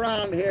 anywhere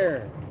around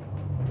here.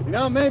 You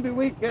know, maybe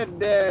we could,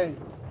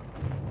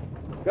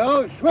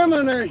 go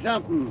swimming or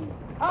something.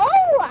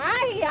 Oh,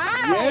 I.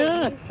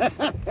 Yeah.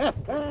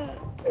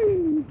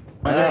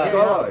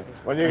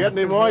 When you get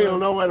any more, you'll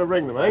know where to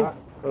bring them, eh?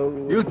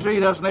 You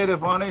treat us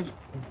native ponies.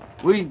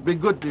 We be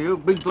good to you.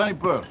 Big plenty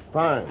pearl.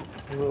 Fine.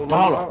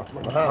 Mahalo.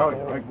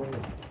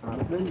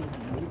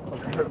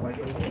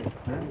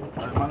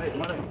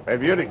 Hey,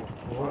 Beauty.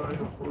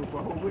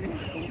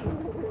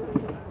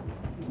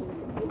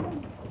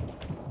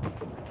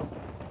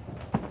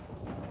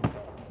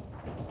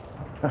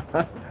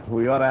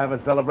 We ought to have a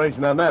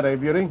celebration on that, eh,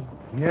 Beauty?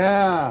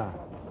 Yeah.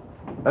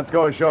 Let's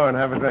go ashore and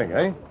have a drink,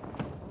 eh?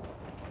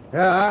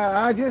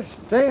 Yeah, I just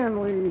saying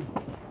we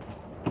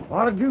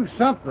ought to do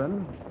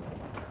something.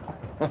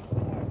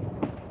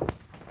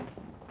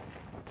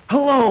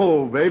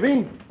 Hello,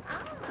 baby.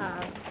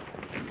 Ah.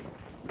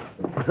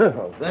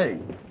 Oh,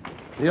 thanks.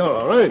 You're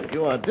all right.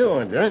 You are too,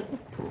 aren't you?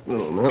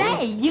 No.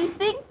 Say, you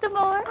sing some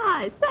more?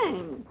 I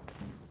sing.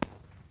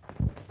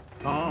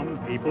 Some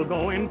people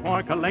go in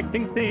for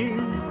collecting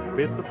things,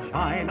 bits of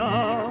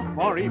china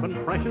or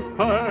even precious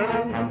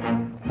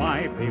pearls.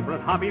 My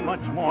favorite hobby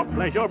much more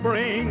pleasure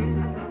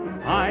brings.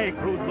 I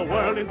cruise the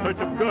world in search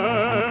of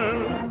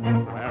girls.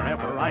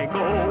 Wherever I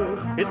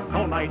go, it's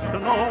so nice to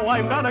know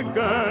I've got a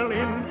girl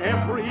in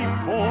every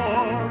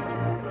port.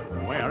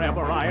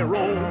 Wherever I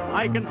roam,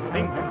 I can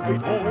sing from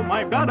sweet home.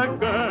 I've got a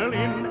girl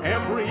in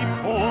every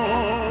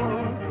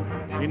port.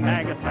 In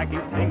Nagasaki,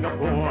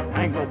 Singapore,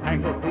 Tango,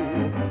 Pango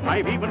too.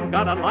 I've even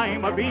got a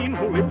lima bean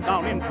who lives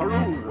down in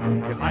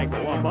Peru. If I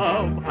go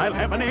above, I'll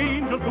have an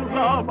angel to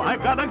love.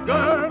 I've got a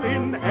girl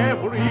in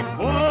every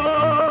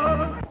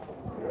port.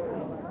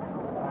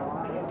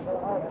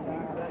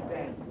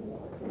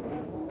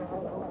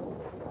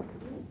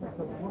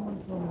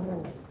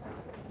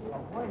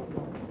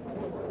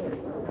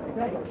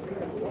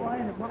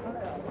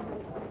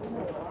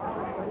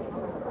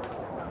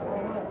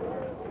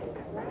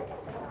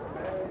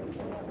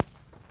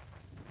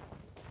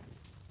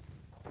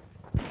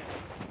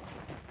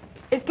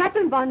 Is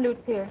Captain Von Lutz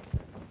here?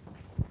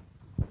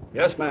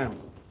 Yes, ma'am.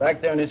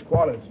 Back there in his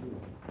quarters.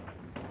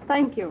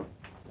 Thank you.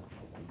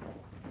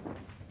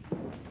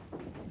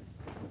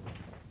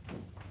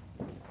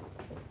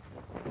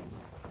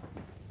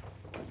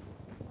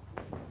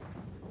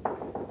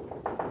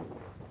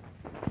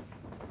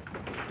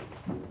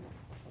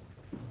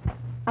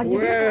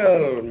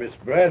 Well, Miss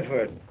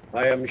Bradford,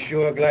 I am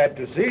sure glad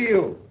to see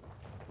you.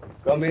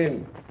 Come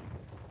in.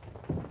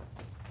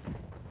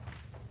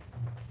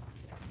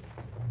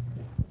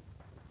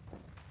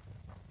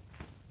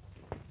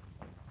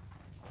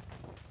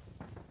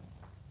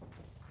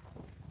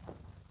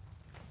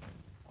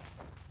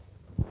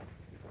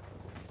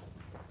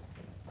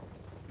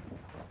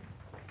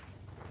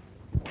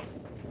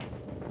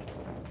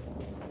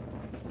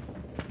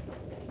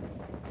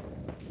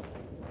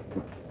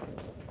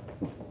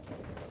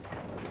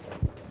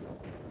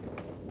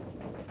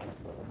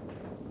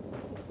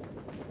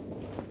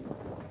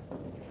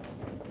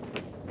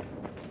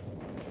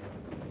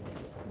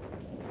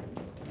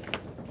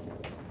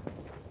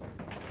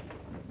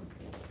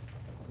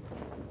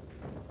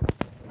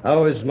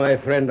 How is my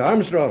friend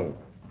Armstrong?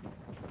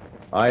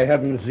 I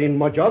haven't seen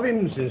much of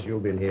him since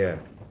you've been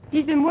here.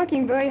 He's been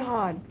working very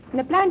hard, and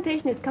the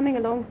plantation is coming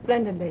along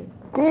splendidly.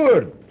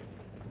 Good.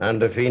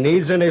 And if he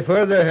needs any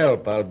further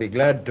help, I'll be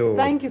glad to...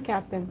 Thank you,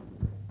 Captain.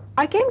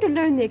 I came to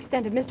learn the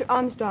extent of Mr.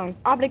 Armstrong's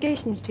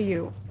obligations to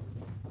you.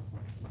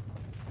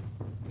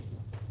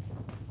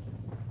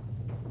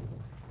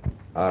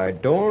 I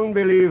don't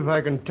believe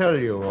I can tell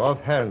you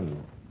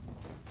offhand.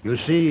 You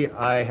see,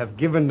 I have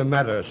given the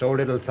matter so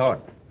little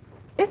thought.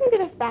 Isn't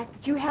it a fact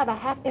that you have a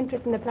half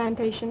interest in the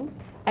plantation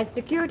as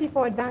security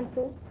for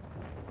advances?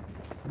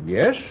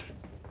 Yes,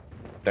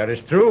 that is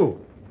true.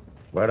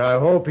 But I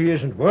hope he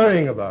isn't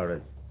worrying about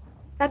it.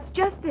 That's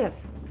just it.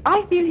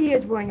 I feel he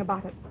is worrying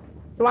about it.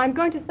 So I'm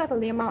going to settle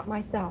the amount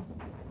myself.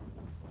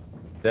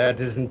 That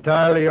is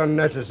entirely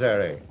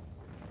unnecessary.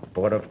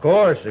 But of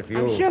course, if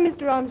you... I'm sure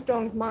Mr.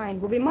 Armstrong's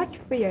mind will be much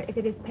freer if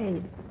it is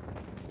paid.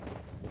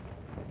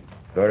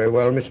 Very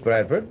well, Miss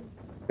Bradford.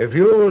 If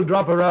you will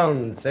drop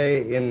around,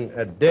 say, in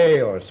a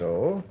day or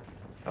so,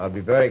 I'll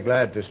be very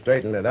glad to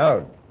straighten it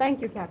out.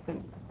 Thank you,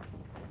 Captain.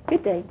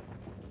 Good day.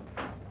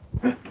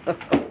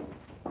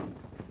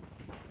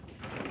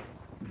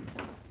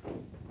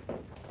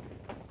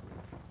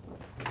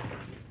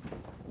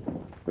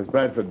 Miss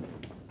Bradford,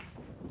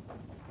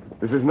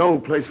 this is no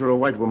place for a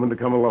white woman to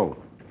come alone.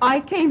 I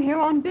came here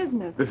on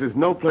business. This is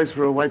no place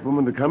for a white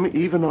woman to come,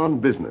 even on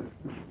business.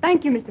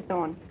 Thank you, Mr.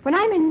 Thorne. When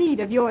I'm in need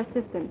of your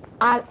assistance,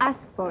 I'll ask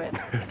for it.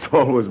 It's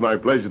always my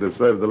pleasure to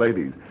serve the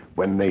ladies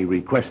when they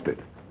request it.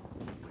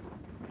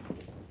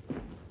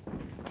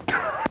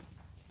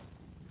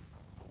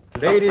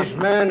 Ladies'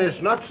 man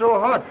is not so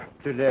hot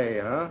today,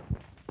 huh?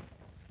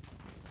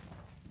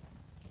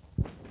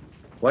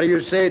 What do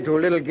you say to a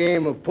little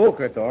game of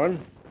poker,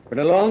 Thorne? Been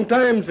a long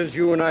time since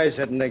you and I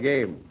sat in a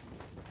game.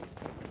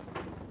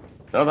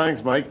 No,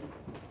 thanks, Mike.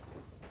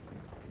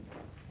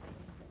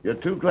 You're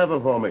too clever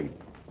for me.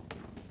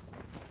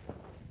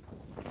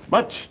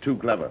 Much too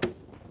clever.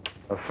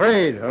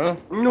 Afraid, huh?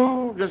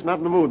 No, just not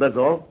in the mood, that's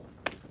all.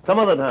 Some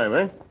other time,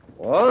 eh?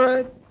 All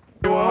right.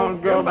 You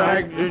won't go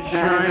back to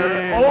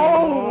China.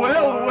 Oh,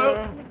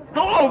 well.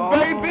 Hello,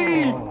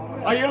 baby.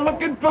 Are you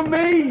looking for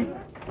me?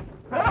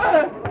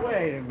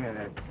 Wait a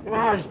minute.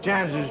 How's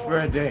chances for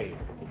a date?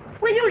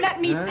 Will you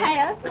let me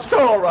pass? It's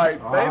all right,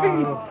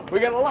 baby. We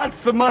got lots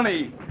of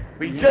money.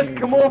 We just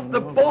come off the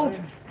boat,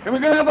 and we're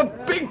going to have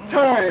a big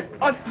time.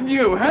 Us and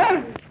you,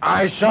 huh?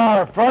 I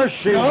saw her first.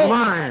 She's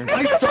mine.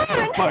 I saw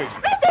her first.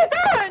 Mr.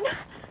 Thorne!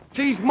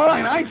 She's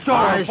mine. I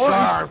saw her I first.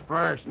 saw her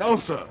first.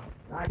 No, sir.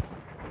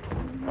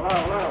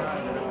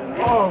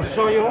 Oh,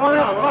 so you want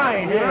to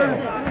fight,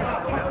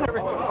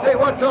 huh? Say,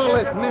 what's all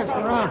this mess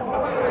around?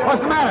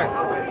 What's the matter?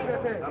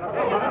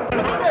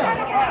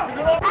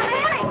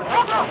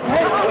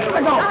 Hey,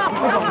 let go.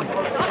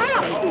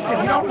 If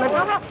you don't let go.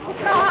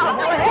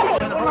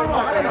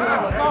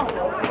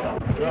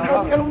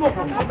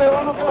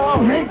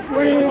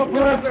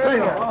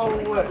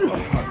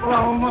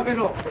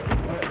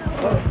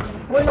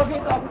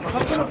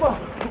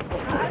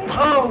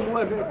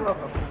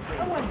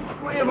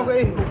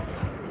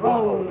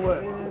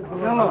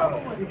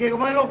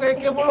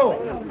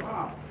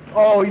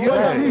 Oh, you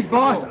see,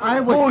 boss, I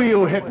was... Who are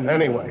you hitting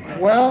anyway?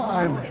 Well,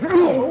 I'm...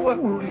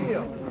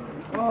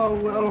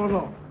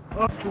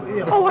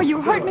 Oh, are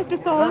you hurt, Mr.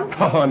 Thorne?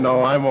 Oh,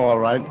 no, I'm all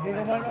right.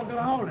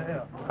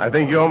 I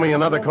think you owe me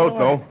another coat,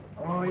 though.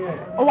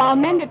 Oh, I'll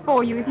mend it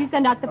for you if you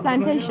send out the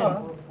plantation.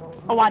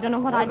 Oh, I don't know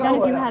what I'd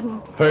done if you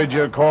hadn't. Heard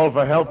your call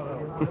for help?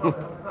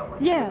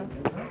 Yes.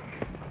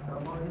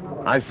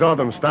 I saw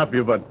them stop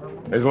you, but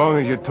as long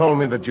as you told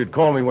me that you'd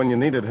call me when you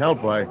needed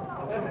help, I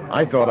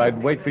thought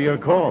I'd wait for your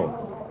call.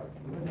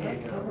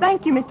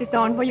 Thank you, Mr.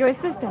 Thorne, for your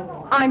assistance.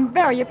 I'm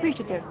very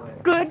appreciative.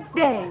 Good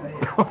day.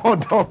 Oh,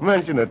 don't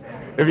mention it.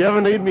 If you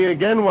ever need me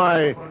again,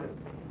 why,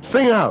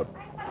 sing out.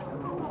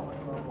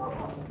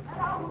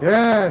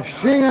 Yeah,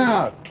 sing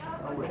out.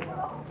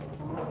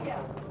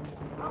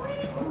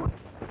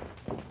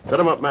 Set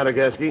him up,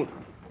 Madagascar.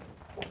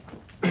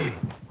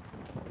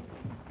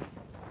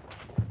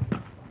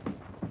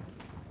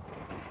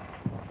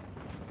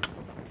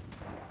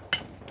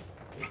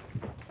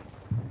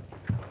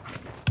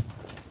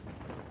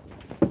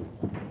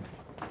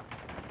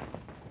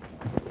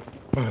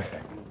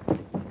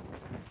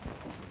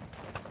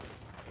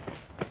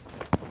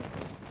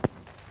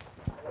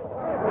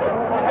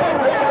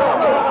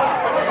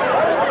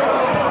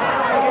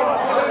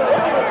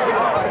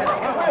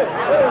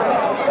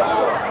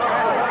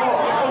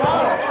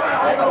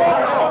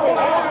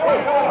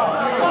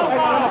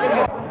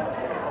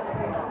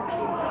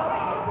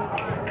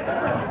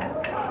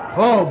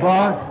 Oh,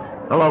 boss.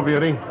 Hello,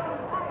 Beauty.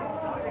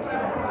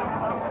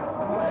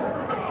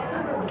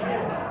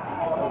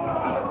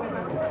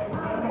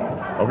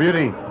 Oh,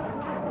 Beauty.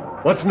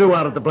 What's new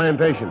out at the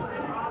plantation?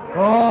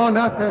 Oh,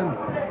 nothing.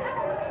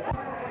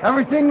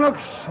 Everything looks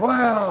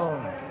swell.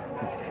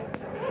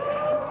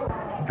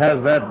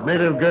 Has that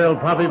native girl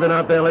Poppi been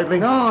out there lately?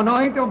 No,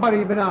 ain't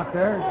nobody been out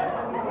there.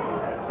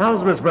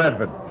 How's Miss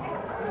Bradford?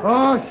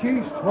 Oh,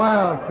 she's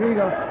swell. He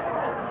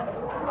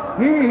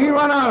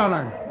run out on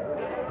her.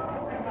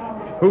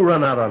 Who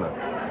run out on her?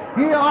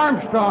 He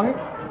Armstrong it.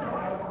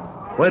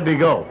 Where'd he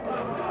go?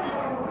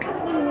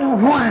 Oh,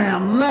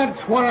 wham! That's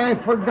what I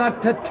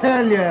forgot to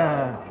tell you.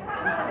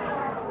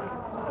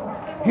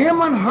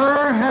 Him and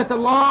her had the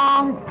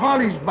long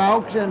polish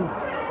bouts, and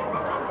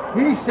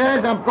he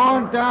says I'm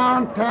going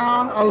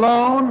downtown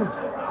alone,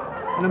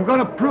 and I'm going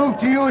to prove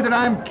to you that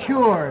I'm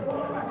cured.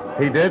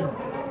 He did?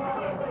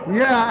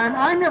 Yeah, and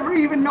I never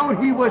even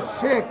known he was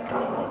sick.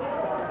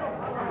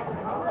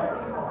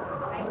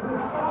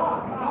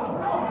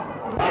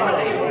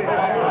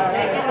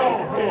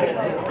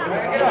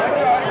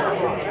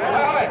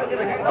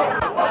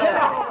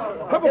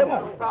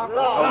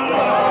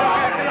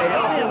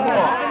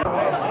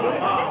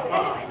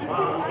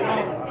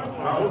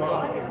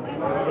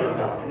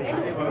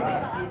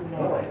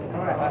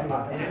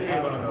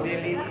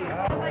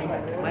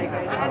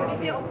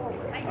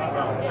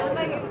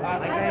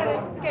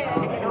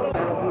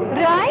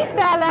 Right,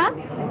 fella?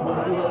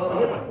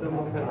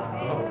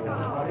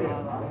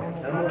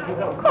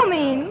 Come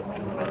in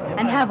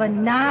and have a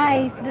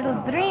nice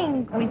little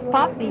drink with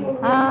Poppi,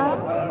 huh?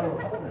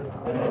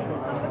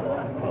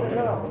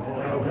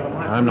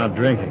 I'm not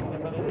drinking.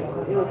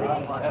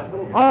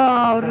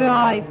 All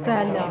right,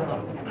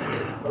 fella.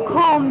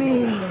 Come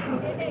in.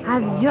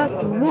 Have just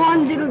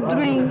one little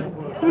drink.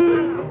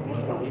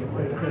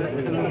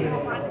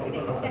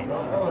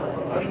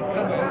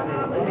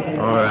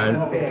 All right.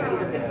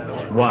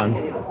 Just one.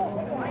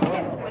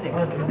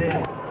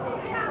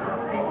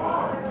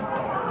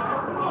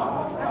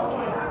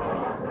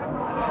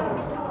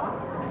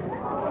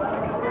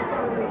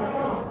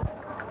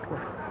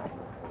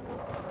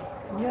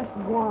 Just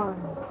one.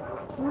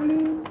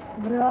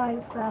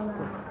 Right, fella.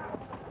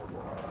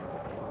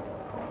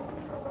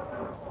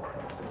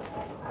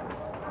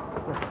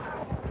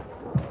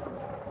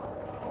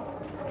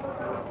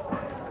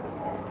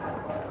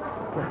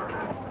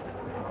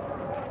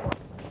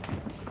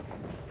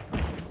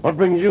 What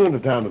brings you into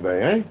town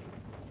today, eh?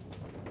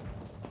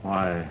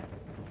 Why,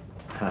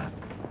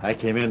 I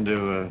came in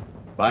to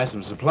buy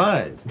some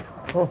supplies.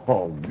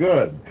 Oh,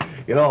 good.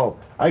 You know,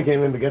 I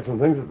came in to get some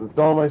things at the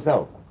store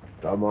myself.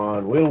 Come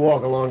on, we'll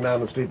walk along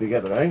down the street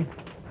together, eh?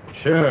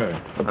 Sure.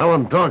 I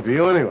want to talk to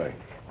you anyway.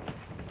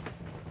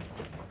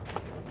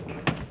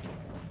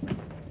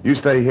 You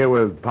stay here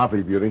with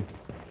Poppi, Beauty.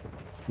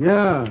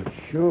 Yeah,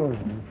 sure.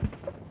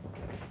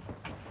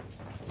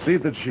 See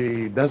that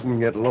she doesn't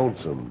get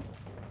lonesome.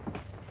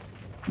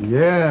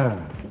 Yeah.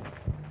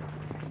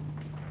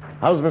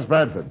 How's Miss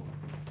Bradford?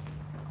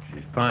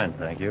 She's fine,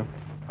 thank you.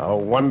 A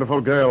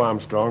wonderful girl,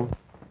 Armstrong.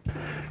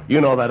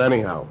 You know that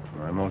anyhow.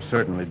 I most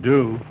certainly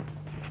do.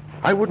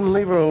 I wouldn't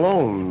leave her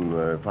alone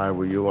if I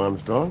were you,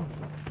 Armstrong.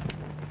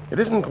 It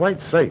isn't quite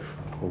safe.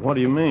 Well, what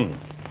do you mean?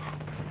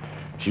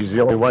 She's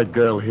the only white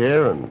girl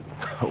here, and,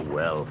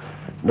 well,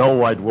 no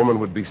white woman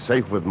would be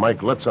safe with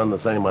Mike Lutz on the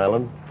same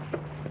island.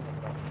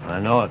 I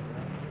know it.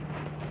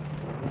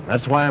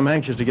 That's why I'm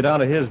anxious to get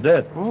out of his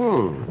debt.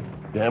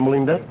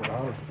 Gambling debt?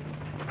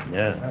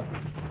 Yeah.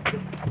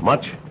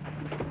 Much?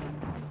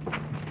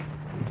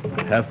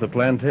 Half the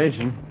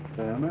plantation.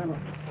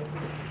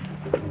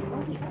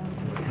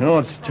 You know,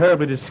 it's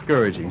terribly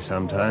discouraging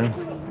sometimes.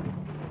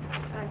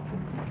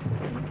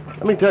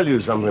 Let me tell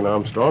you something,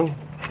 Armstrong.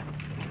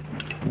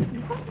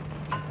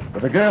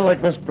 With a girl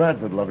like Miss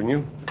Bradford loving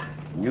you,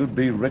 you'd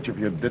be rich if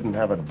you didn't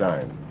have a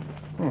dime.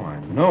 Oh, I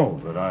know,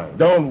 but I...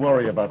 Don't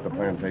worry about the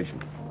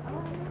plantation.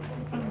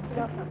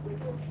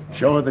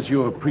 Show her that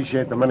you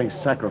appreciate the many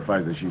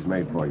sacrifices she's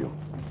made for you.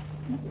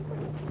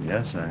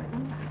 Yes, I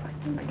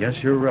guess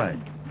you're right.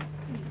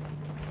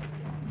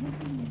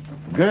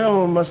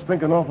 Girl must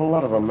think an awful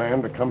lot of a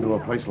man to come to a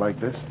place like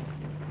this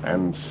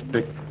and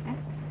stick.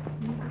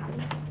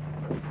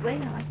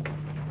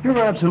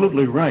 You're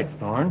absolutely right,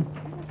 Thorne.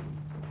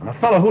 And a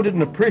fellow who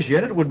didn't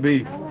appreciate it would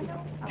be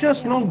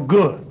just no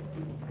good.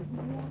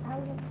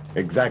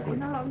 Exactly.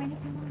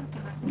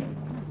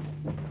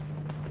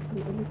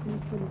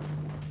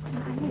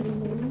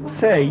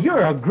 Say,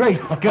 you're a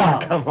great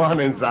scout. Come on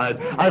inside.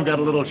 I've got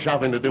a little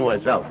shopping to do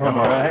myself. Come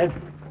All on. right.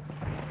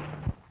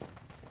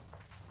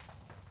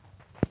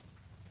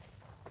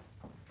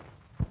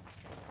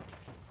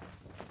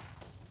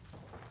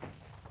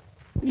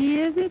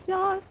 Is it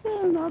just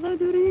another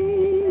dream?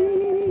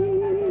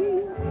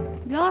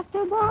 Just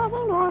a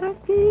bubble or a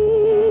scheme?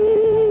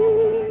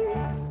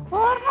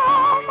 Or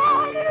have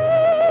I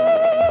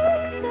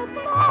dreamed that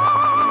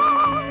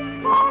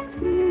life was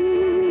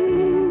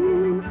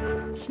free?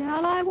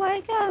 Shall I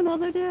wake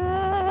another day,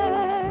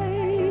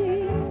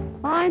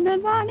 find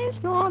them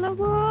vanished all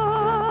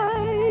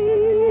away,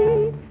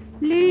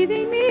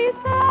 leaving me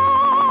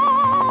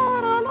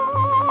sad,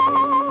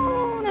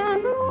 alone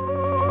and blue?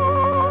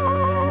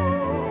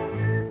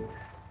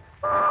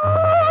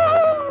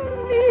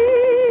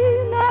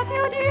 Let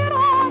your dear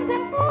arms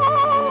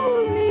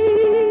enfold me,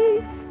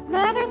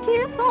 let a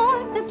kiss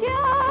or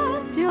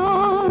suggestion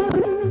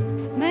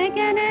make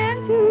an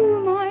end to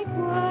my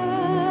question.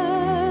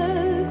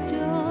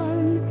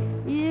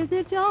 Is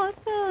it just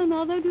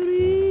another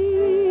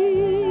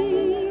dream,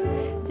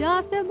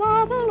 just a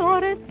bubble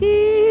or a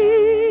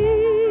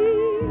scheme,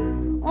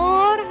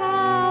 or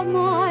have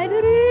my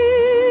dream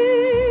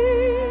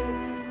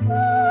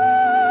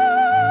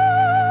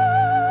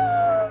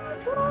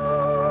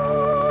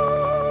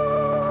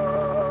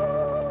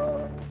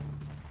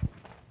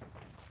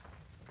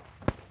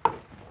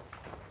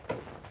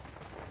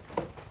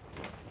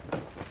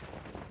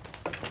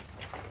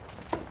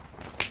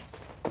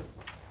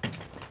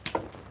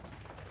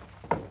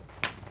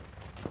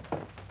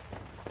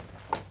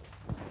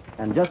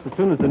And just as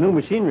soon as the new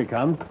machinery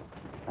comes,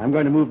 I'm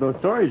going to move those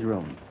storage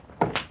rooms.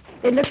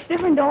 It looks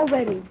different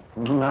already.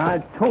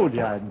 I told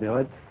you I'd do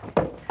it.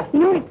 You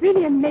know, it's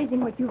really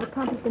amazing what you've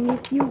accomplished in these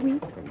few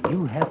weeks.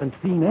 You haven't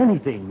seen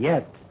anything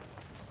yet.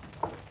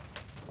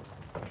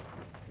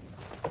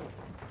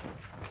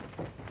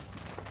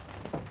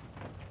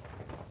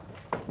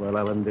 Well,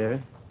 Ellen, dear,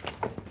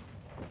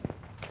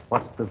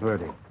 what's the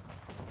verdict?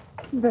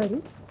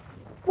 Verdict?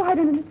 Well, I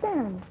don't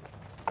understand.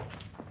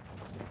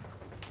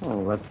 Oh,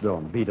 let's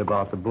don't beat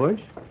about the bush.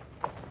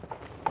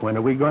 When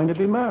are we going to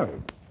be married?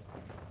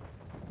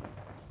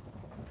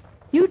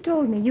 You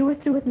told me you were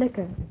through with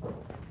liquor.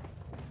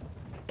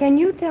 Can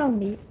you tell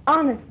me,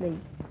 honestly,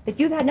 that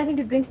you've had nothing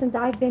to drink since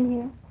I've been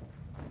here?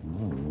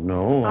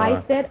 No,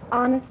 I said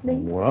honestly.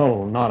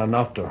 Well, not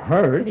enough to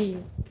hurt.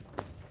 Please.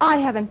 I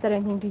haven't said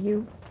anything to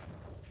you.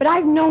 But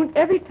I've known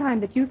every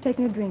time that you've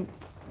taken a drink.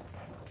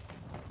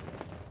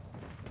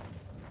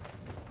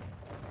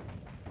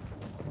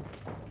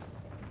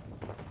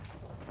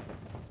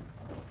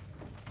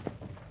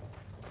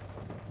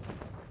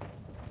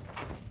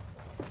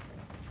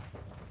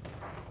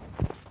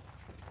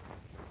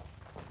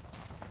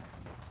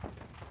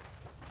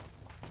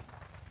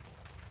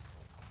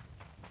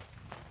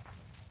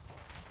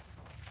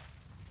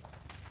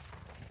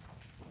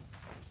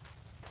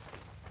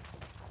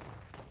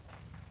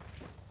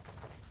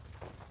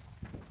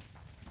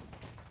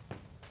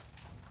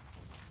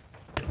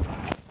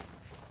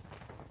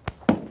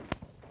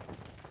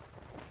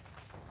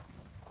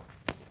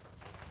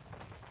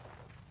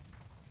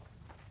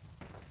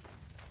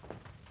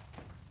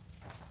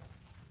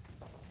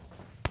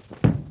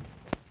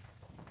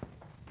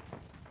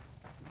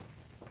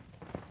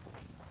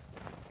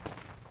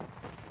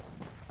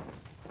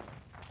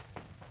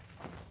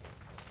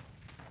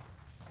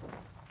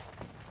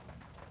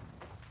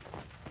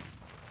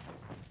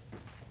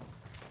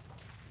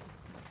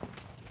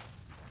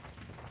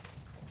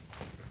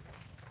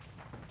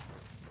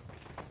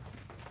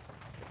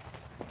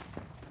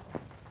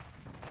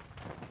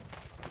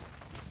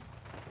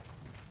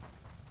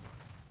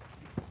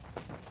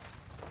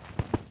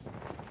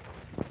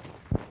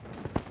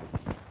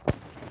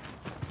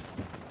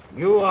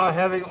 You are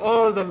having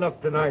all the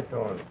luck tonight,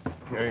 Thorne.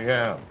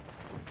 Yeah.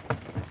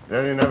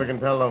 Well, you never can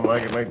tell, though,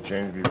 Mike. It may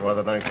change before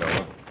the night's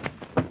over.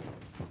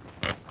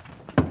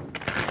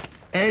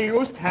 I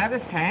just had a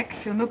sax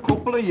and a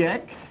couple of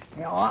yaks.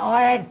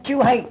 I had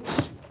 2 hates.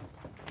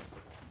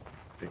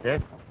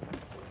 Ticket?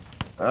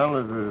 Well,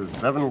 this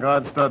is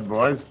 7-guard stud,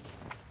 boys.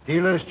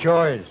 Dealer's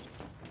choice.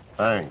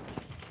 Thanks.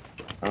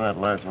 And that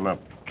last one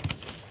up.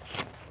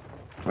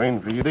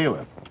 Queen for your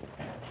dealer.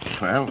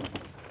 Well,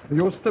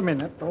 Just a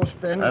minute.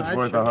 that's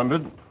worth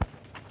 100.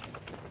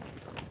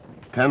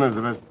 10 is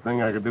the best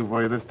thing I could do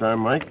for you this time,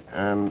 Mike,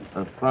 and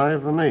a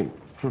 5 for me.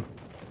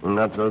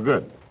 Not so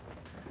good.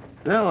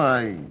 Still,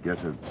 I guess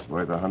it's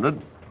worth 100.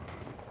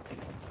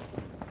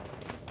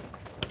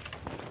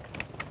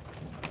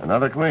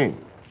 Another queen.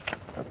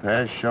 A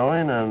pair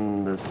showing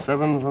and a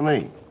 7 for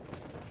me.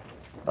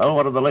 Well,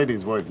 what are the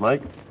ladies worth,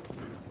 Mike?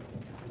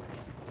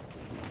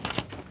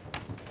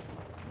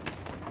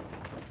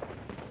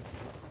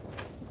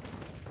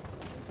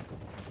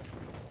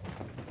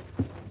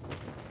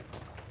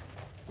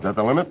 Is that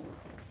the limit?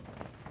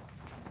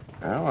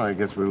 Well, I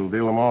guess we'll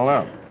deal them all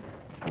out.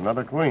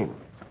 Another queen.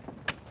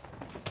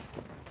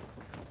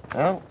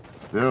 Well,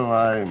 still,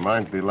 I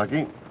might be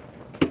lucky.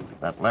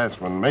 That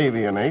last one may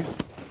be an ace.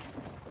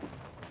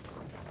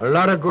 A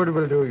lot of good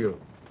will do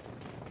you.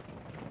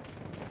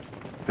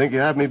 Think you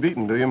have me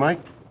beaten, do you,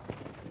 Mike?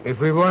 If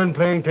we weren't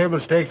playing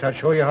table stakes, I'd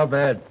show you how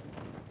bad.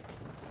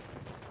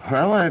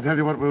 Well, I tell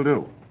you what we'll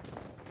do.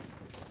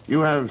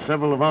 You have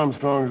several of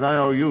Armstrong's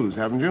IOUs,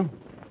 haven't you?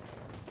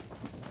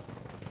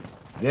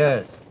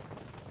 Yes.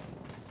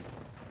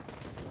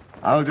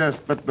 I'll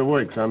just bet the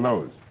works on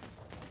those.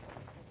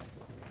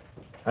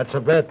 That's a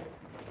bet.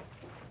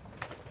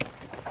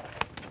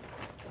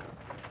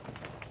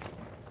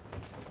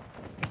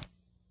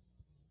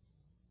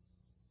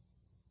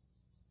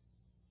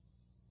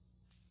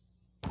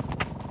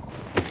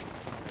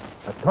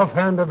 A tough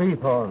hand to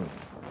beat, Thorne.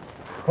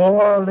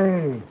 4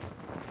 ladies.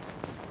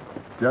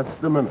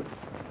 Just a minute.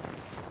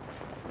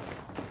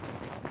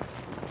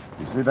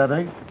 You see that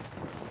ace?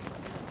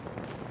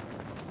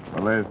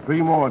 Well, there's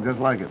 3 more just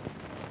like it.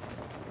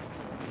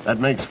 That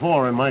makes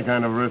 4 in my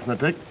kind of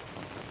arithmetic.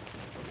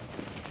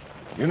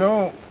 You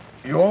know,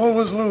 you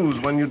always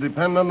lose when you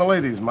depend on the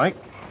ladies, Mike.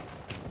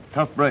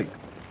 Tough break.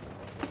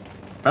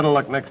 Better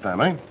luck next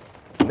time, eh?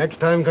 Next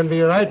time can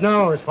be right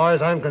now, as far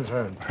as I'm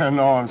concerned.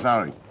 No, I'm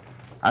sorry.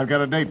 I've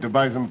got a date to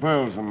buy some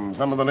pearls from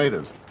some of the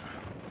natives.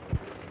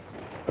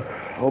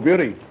 Oh,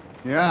 Beauty.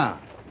 Yeah.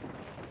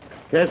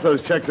 Cash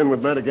those checks in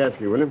with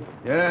Madagascar, will you?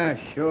 Yeah,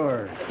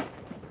 sure.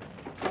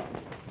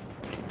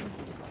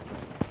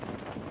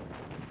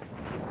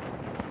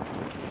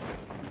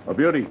 Oh,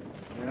 Beauty.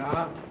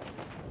 Yeah?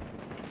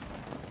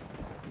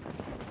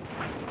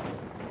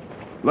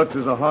 Lutz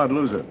is a hard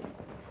loser.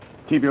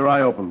 Keep your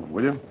eye open,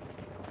 will you?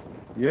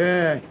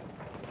 Yeah.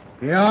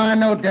 Yeah, I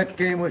know that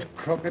game was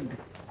crooked.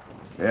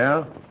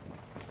 Yeah?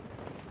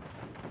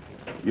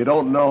 You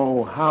don't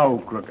know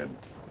how crooked.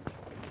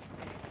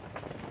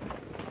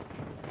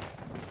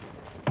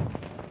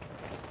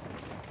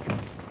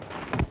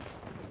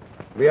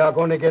 We are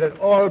going to get it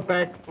all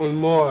back and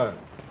more.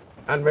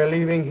 And we're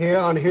leaving here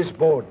on his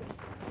boat.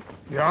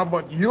 Yeah,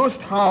 but just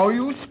how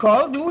you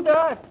skull do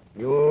that?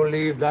 You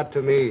leave that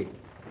to me.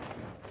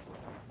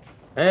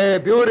 Hey,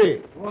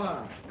 Beauty.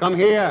 What? Come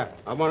here.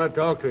 I want to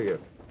talk to you.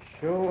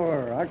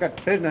 Sure, I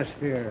got business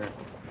here.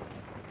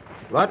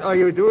 What are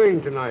you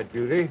doing tonight,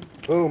 Beauty?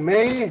 Who,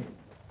 me?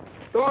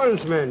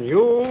 Thorne's men,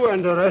 you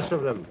and the rest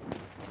of them.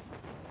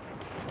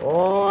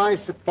 Oh, I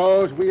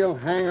suppose we'll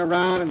hang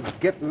around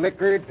and get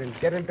liquored and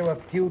get into a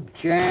few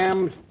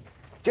jams,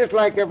 just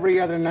like every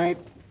other night.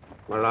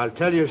 Well, I'll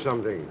tell you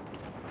something.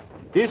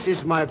 This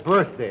is my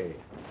birthday,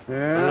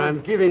 Yeah? and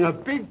I'm giving a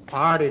big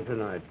party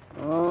tonight.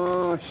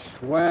 Oh,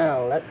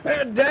 swell.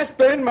 That's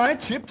been my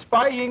chips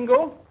by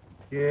Ingo.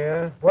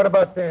 Yeah? What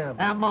about them?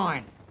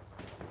 Mine.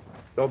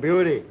 So,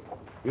 Beauty,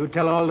 you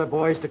tell all the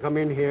boys to come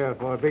in here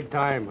for a big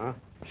time, huh?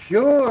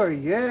 Sure,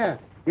 yeah.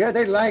 Yeah,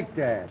 they like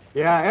that.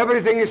 Yeah,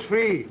 everything is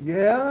free.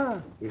 Yeah?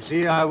 You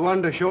see, I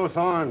won to show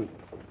Thorne.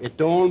 It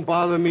don't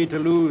bother me to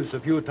lose a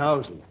few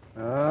thousand.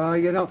 Oh,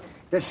 you know,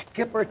 the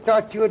skipper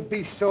thought you'd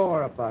be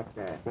sore about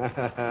that.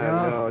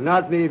 No,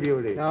 not me,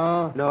 Beauty.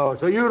 No? No,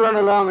 so you run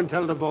along and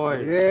tell the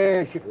boys.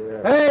 Yeah,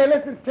 sure. Yeah. Hey,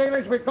 listen,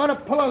 sailors, we're going to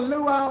pull a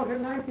luau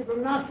tonight that'll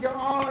knock you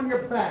all on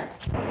your back.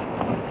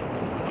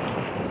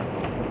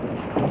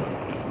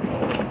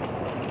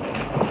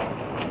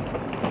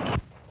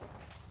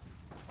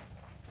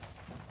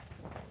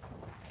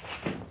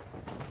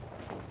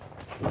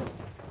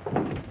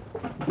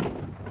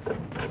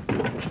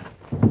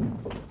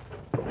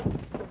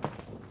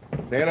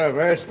 Sailor,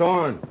 where's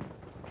Thorne?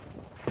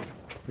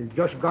 He's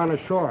just gone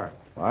ashore.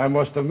 I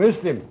must have missed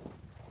him.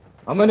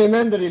 How many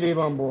men did he leave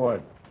on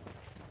board?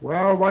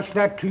 Well, what's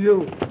that to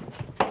you?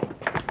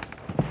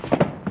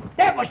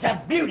 That was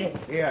a beauty.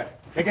 Here,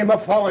 take him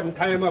up forward and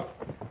tie him up.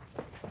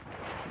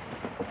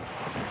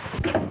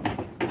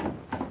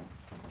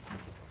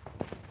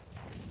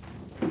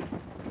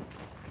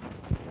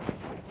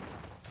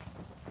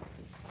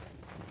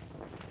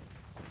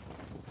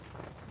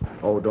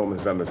 don't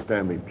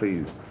misunderstand me,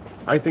 please.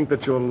 I think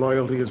that your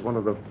loyalty is one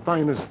of the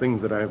finest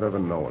things that I've ever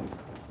known.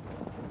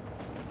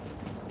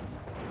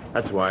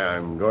 That's why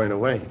I'm going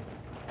away.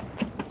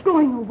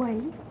 Going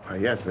away?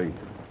 Yes,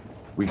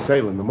 we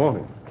sail in the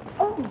morning.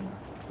 Oh.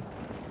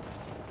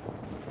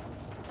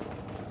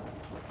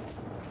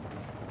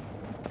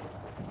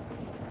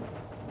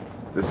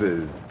 This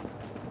is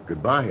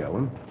goodbye,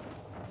 Ellen.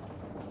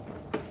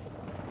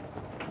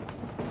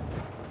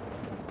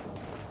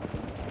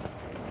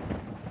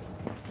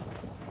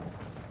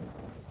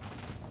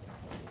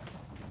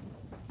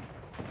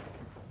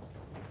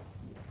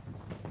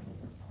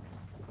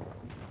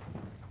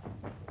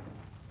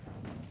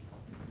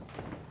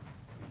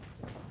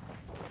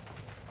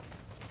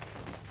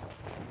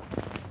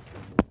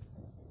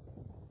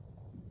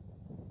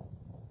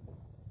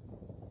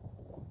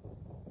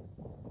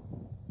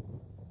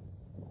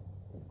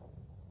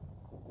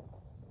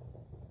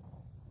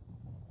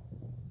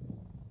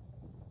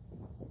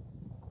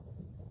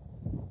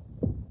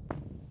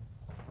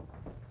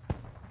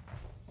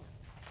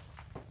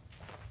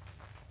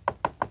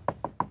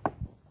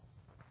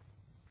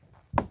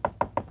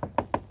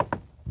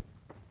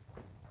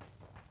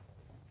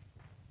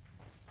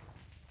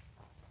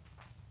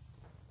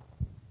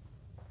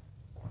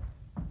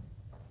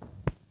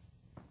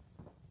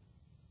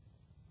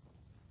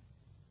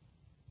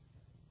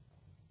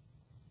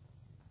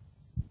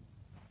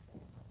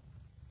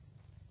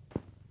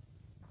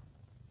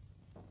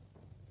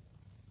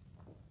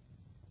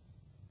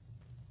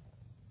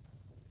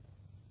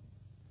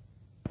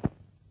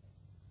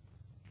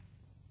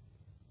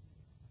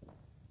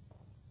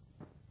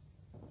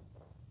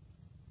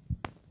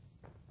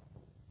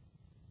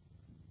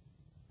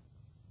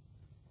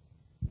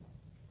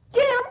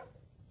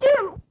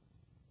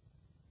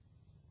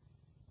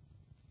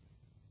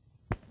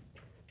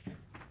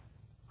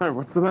 Hi,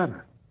 what's the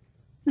matter?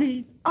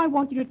 Please, I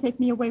want you to take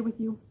me away with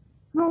you.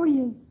 Rory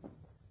is.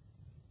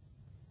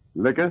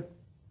 Liquor?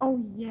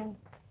 Oh, yes.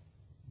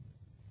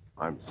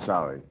 I'm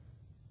sorry.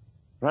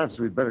 Perhaps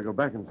we'd better go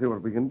back and see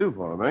what we can do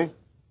for him, eh?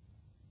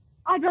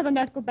 I'd rather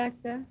not go back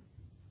there.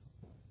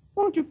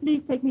 Won't you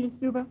please take me to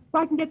Suva so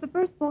I can get the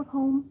first boat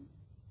home?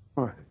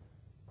 Why,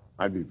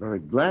 I'd be very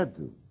glad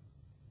to.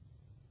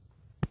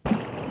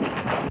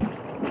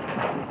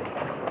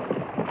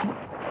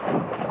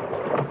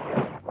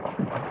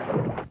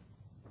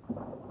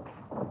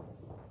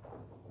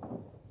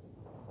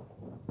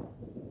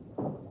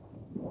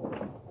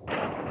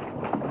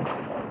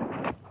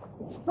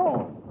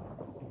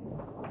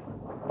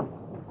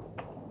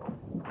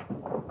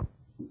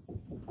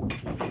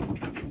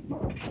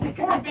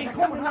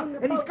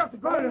 And he's got the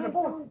girl in the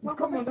boat. He's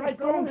coming right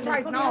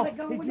alongside now.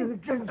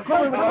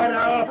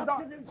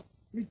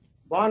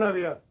 One of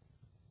you.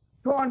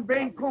 Thorne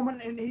Bain coming,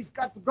 and he's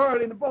got the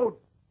girl in the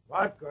boat.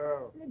 What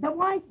girl? The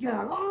white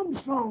girl,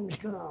 Armstrong's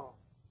girl.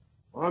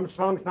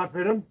 Armstrong's not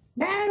with him?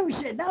 No,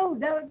 sir, no,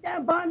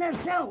 they're by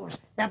themselves.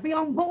 They'll be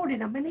on board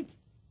in a minute.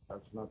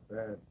 That's not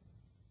bad.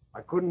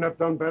 I couldn't have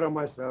done better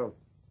myself.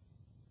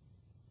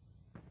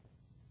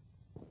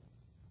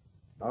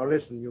 Now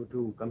listen, you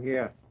two, come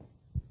here.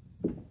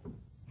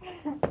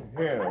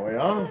 Here we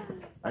are.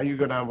 Now you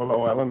go down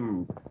below,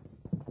 Ellen,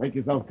 and make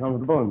yourself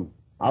comfortable, and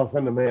I'll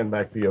send a man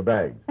back for your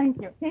bags. Thank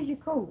you. Here's your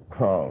coat.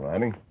 All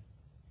righty.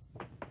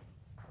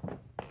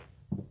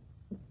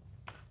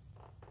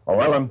 Oh,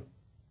 Ellen.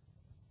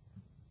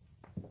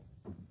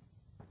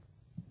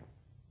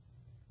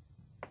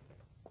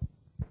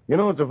 You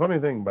know, it's a funny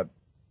thing, but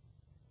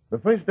the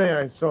first day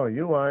I saw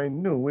you, I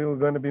knew we were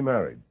going to be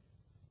married.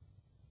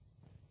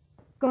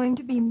 Going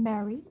to be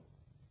married?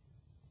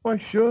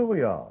 Why, sure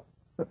we are.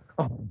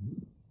 Oh.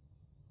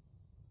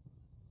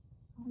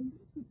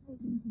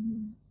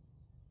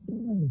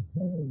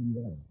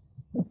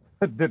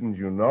 Didn't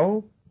you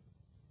know?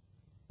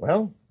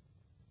 Well,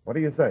 what do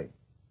you say?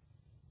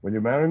 Will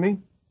you marry me?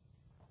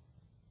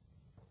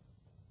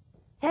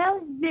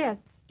 Hell yes.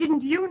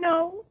 Didn't you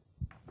know?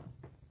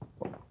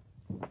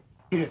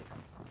 Here.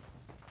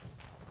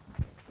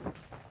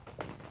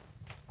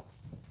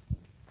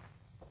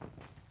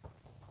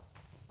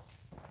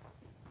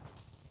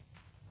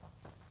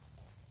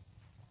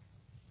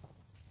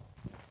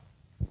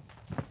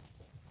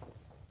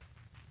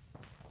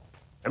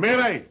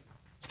 Emile!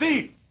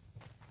 Steve!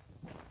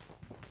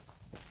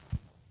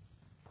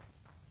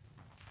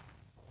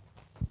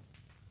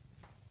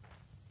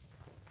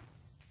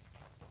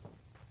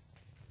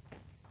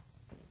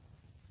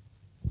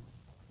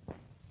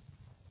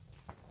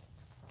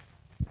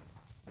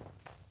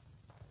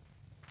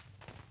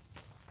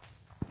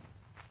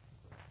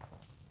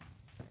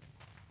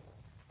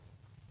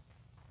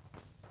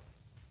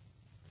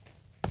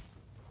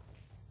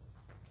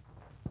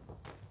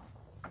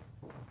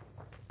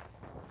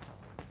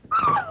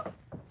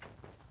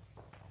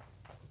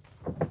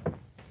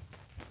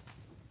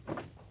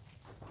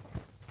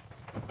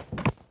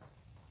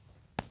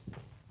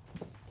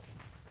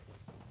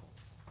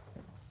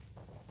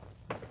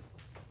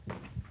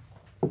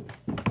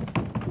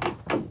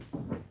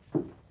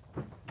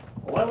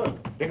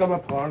 Pick him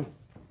up, Thorne.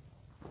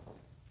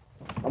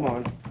 Come Come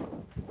on.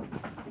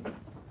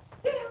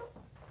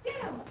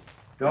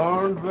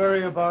 Don't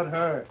worry about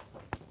her.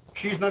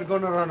 She's not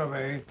going to run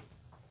away.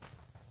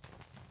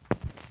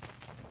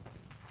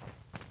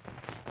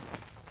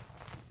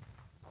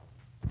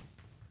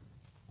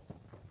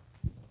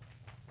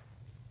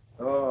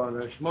 Oh,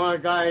 the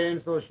smart guy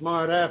ain't so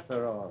smart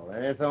after all,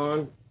 eh,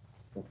 Thorne?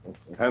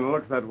 Kind of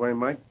looks that way,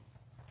 Mike.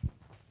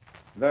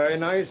 Very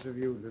nice of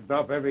you to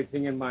drop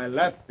everything in my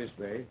lap this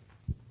way.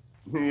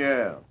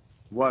 Yeah,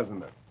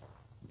 wasn't it?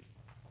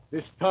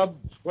 This tub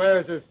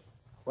squares us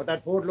for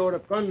that boatload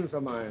of guns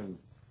of mine.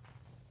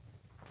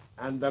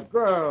 And the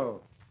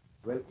girl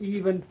will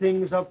even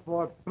things up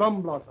for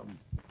Plum Blossom.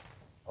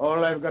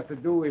 All I've got to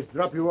do is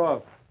drop you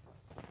off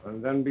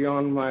and then be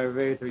on my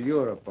way to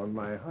Europe on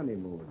my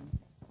honeymoon.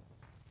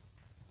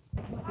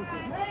 Hey,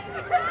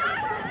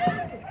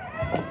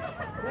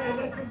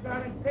 listen,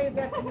 darling, save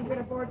that till you get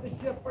aboard the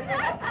ship.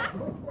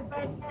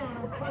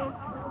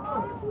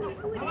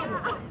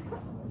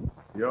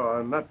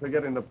 You're not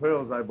forgetting the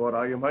pearls I bought,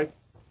 are you, Mike?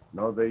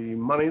 Nor the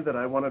money that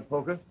I won at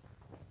poker?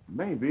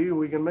 Maybe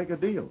we can make a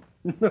deal.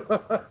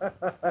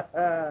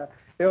 The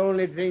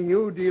only thing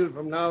you deal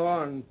from now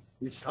on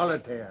is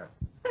solitaire.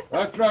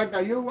 That's right. Now,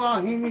 you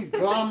Wahinis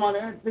glom on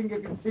everything you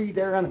can see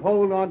there and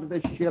hold on to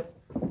the ship.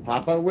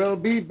 Papa will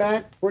be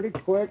back pretty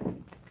quick.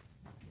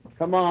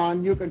 Come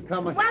on, you can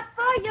come. What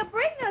for you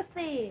bring us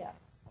here?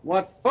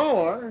 What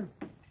for?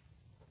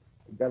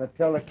 You gotta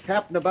tell the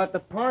captain about the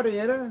party,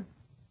 ain't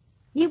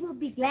He will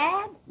be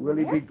glad. Will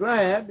he be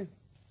glad?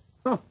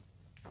 Huh.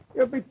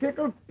 He'll be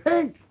tickled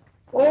pink.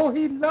 Oh,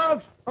 he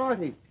loves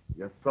parties.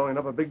 You're throwing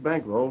up a big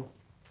bankroll.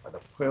 Why, the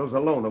pearls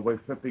alone are worth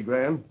 50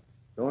 grand.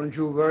 Don't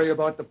you worry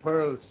about the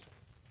pearls.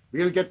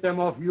 We'll get them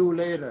off you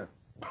later.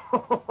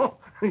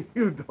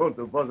 You don't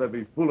suppose I'd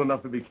be fool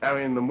enough to be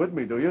carrying them with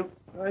me, do you?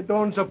 I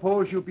don't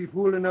suppose you'll be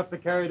fool enough to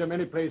carry them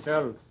anyplace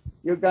else.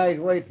 You guys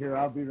wait here.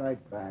 I'll be right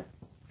back.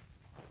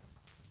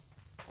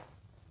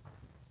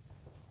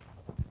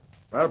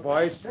 Well,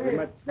 boys, Hey,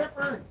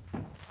 Skipper!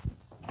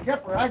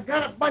 Skipper, I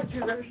got a bunch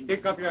of them.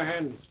 stick up your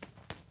hands.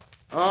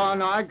 Oh,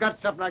 no, I got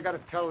something I got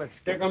to tell you.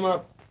 Stick them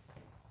up.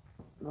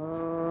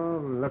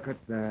 Oh, look at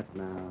that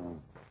now.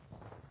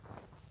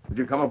 Did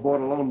you come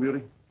aboard alone,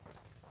 Beauty?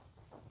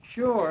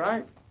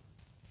 Sure,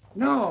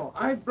 No,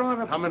 I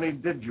brought a... How many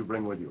did you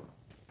bring with you?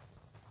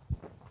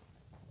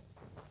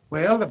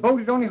 Well, the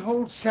boat only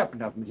holds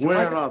 7 of them. So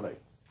Where are they?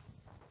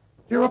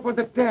 They're up on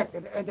the deck,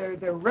 and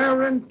they're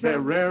raring to... They're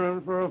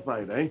raring for a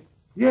fight, eh?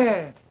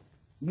 Yeah.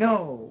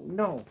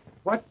 No.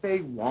 What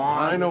they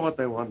want... I know what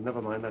they want.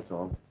 Never mind, that's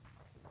all.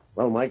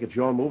 Well, Mike, it's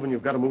your move, and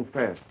you've got to move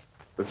fast.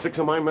 There's 6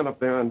 of my men up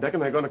there on deck,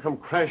 and they're going to come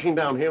crashing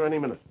down here any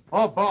minute.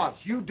 Oh, boss,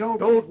 you don't...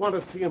 Don't want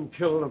to see them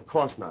killed? Of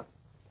course not.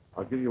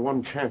 I'll give you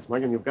one chance,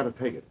 Mike, and you've got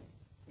to take it.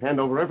 Hand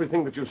over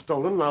everything that you've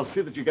stolen, and I'll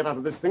see that you get out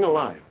of this thing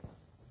alive.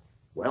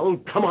 Well,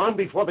 come on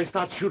before they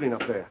start shooting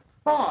up there.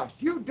 Boss,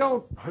 you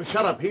don't...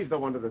 Shut up. He's the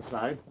one to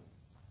decide.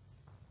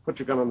 Put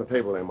your gun on the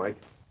table there, Mike.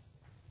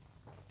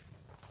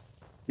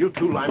 You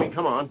too, Limey,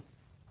 come on.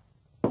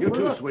 You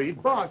too, look,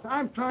 Swede. Boss,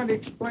 I'm trying to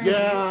explain...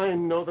 Yeah, I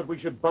know that we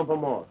should bump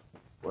them off.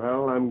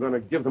 Well, I'm going to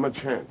give them a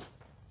chance.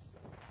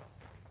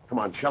 Come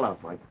on, shell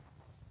out, Mike.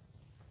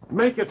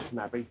 Make it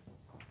snappy.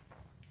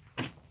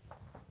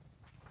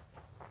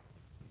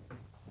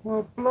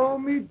 Well, blow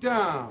me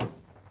down.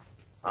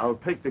 I'll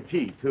take the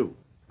key, too.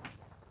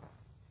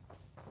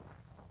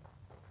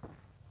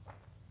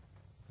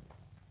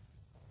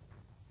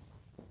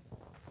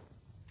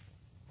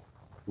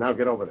 Now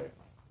get over there.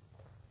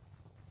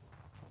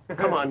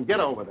 Come on, get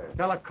over there.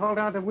 Shall I call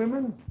down the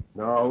women?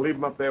 No, leave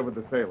them up there with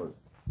the sailors.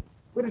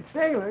 With the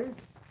sailors?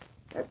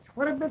 That's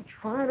what I've been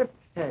trying to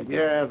tell you.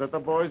 Yeah, that the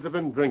boys have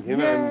been drinking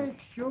Yeah, and...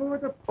 sure,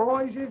 the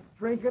boys is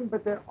drinking,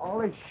 but they're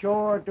all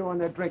ashore doing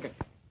their drinking.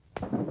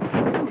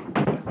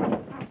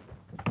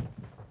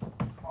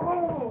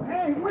 Oh,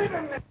 hey, wait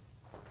a minute.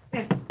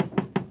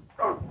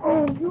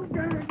 Oh, you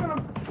guys are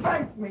going to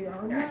bite me,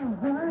 are you?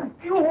 Huh?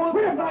 You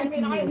won't bite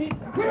me.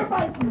 Quit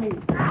biting me.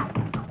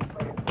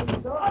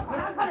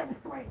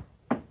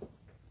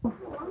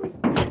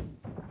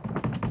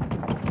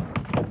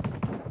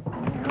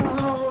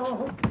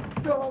 Oh,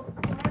 dog.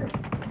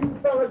 You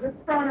fellas are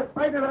trying to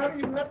fight it out,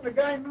 even letting the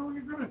guy know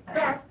you're going to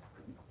stop.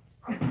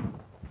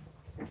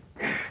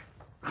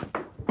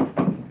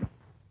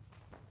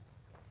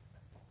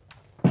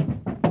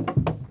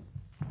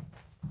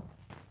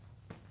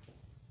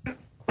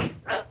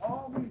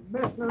 All these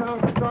messing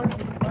around starting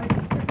to fight.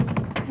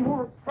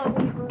 More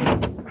trouble for us.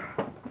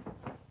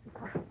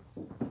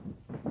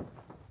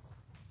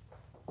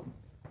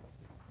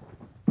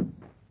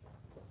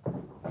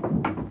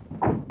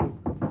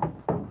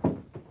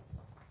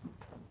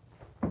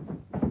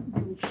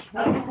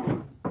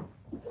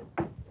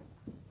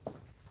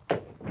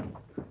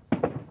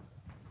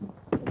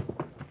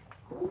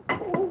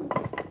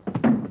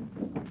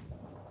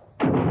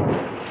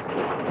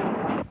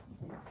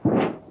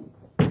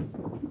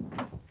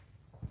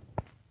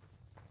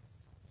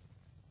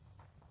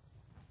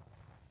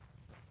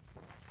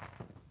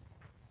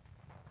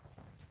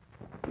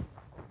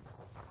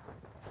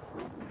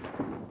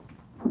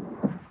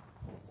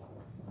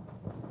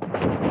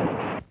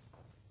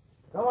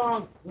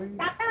 please?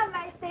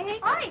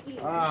 Mikey.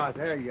 Ah,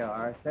 there you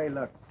are. Say,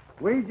 look,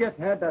 we just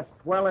had the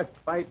swellest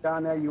fight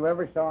down there you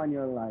ever saw in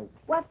your life.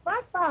 What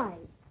fight?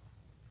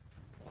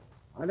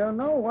 I don't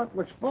know what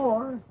was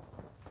for,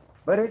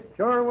 but it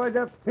sure was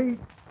a feat.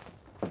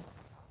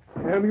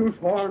 Damn you,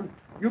 Thorne.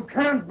 You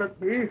can't but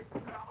me.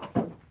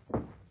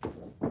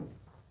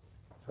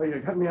 So you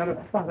got me out of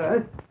spot, eh?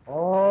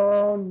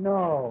 Oh,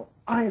 no.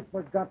 I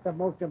forgot the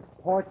most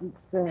important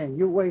thing.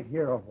 You wait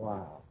here a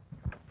while.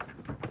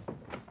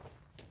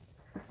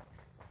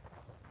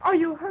 Are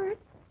you hurt?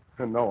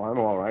 No, I'm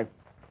all right.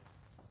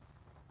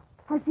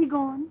 Has he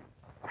gone?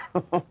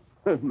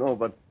 No,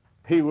 but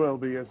he will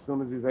be as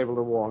soon as he's able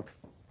to walk.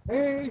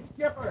 Hey,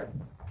 Skipper!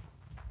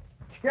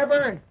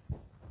 Skipper!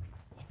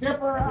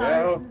 Skipper,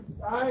 Yeah?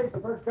 I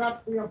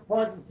forgot the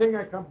important thing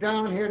I come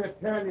down here to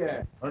tell you.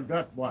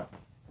 Forgot what?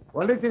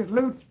 Well, this is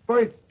Lutz's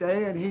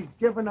birthday, and he's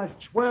giving a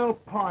swell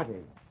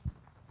party.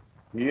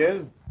 He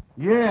is?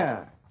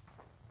 Yeah.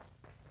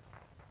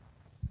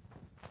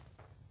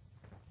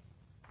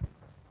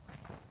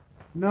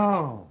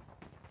 No.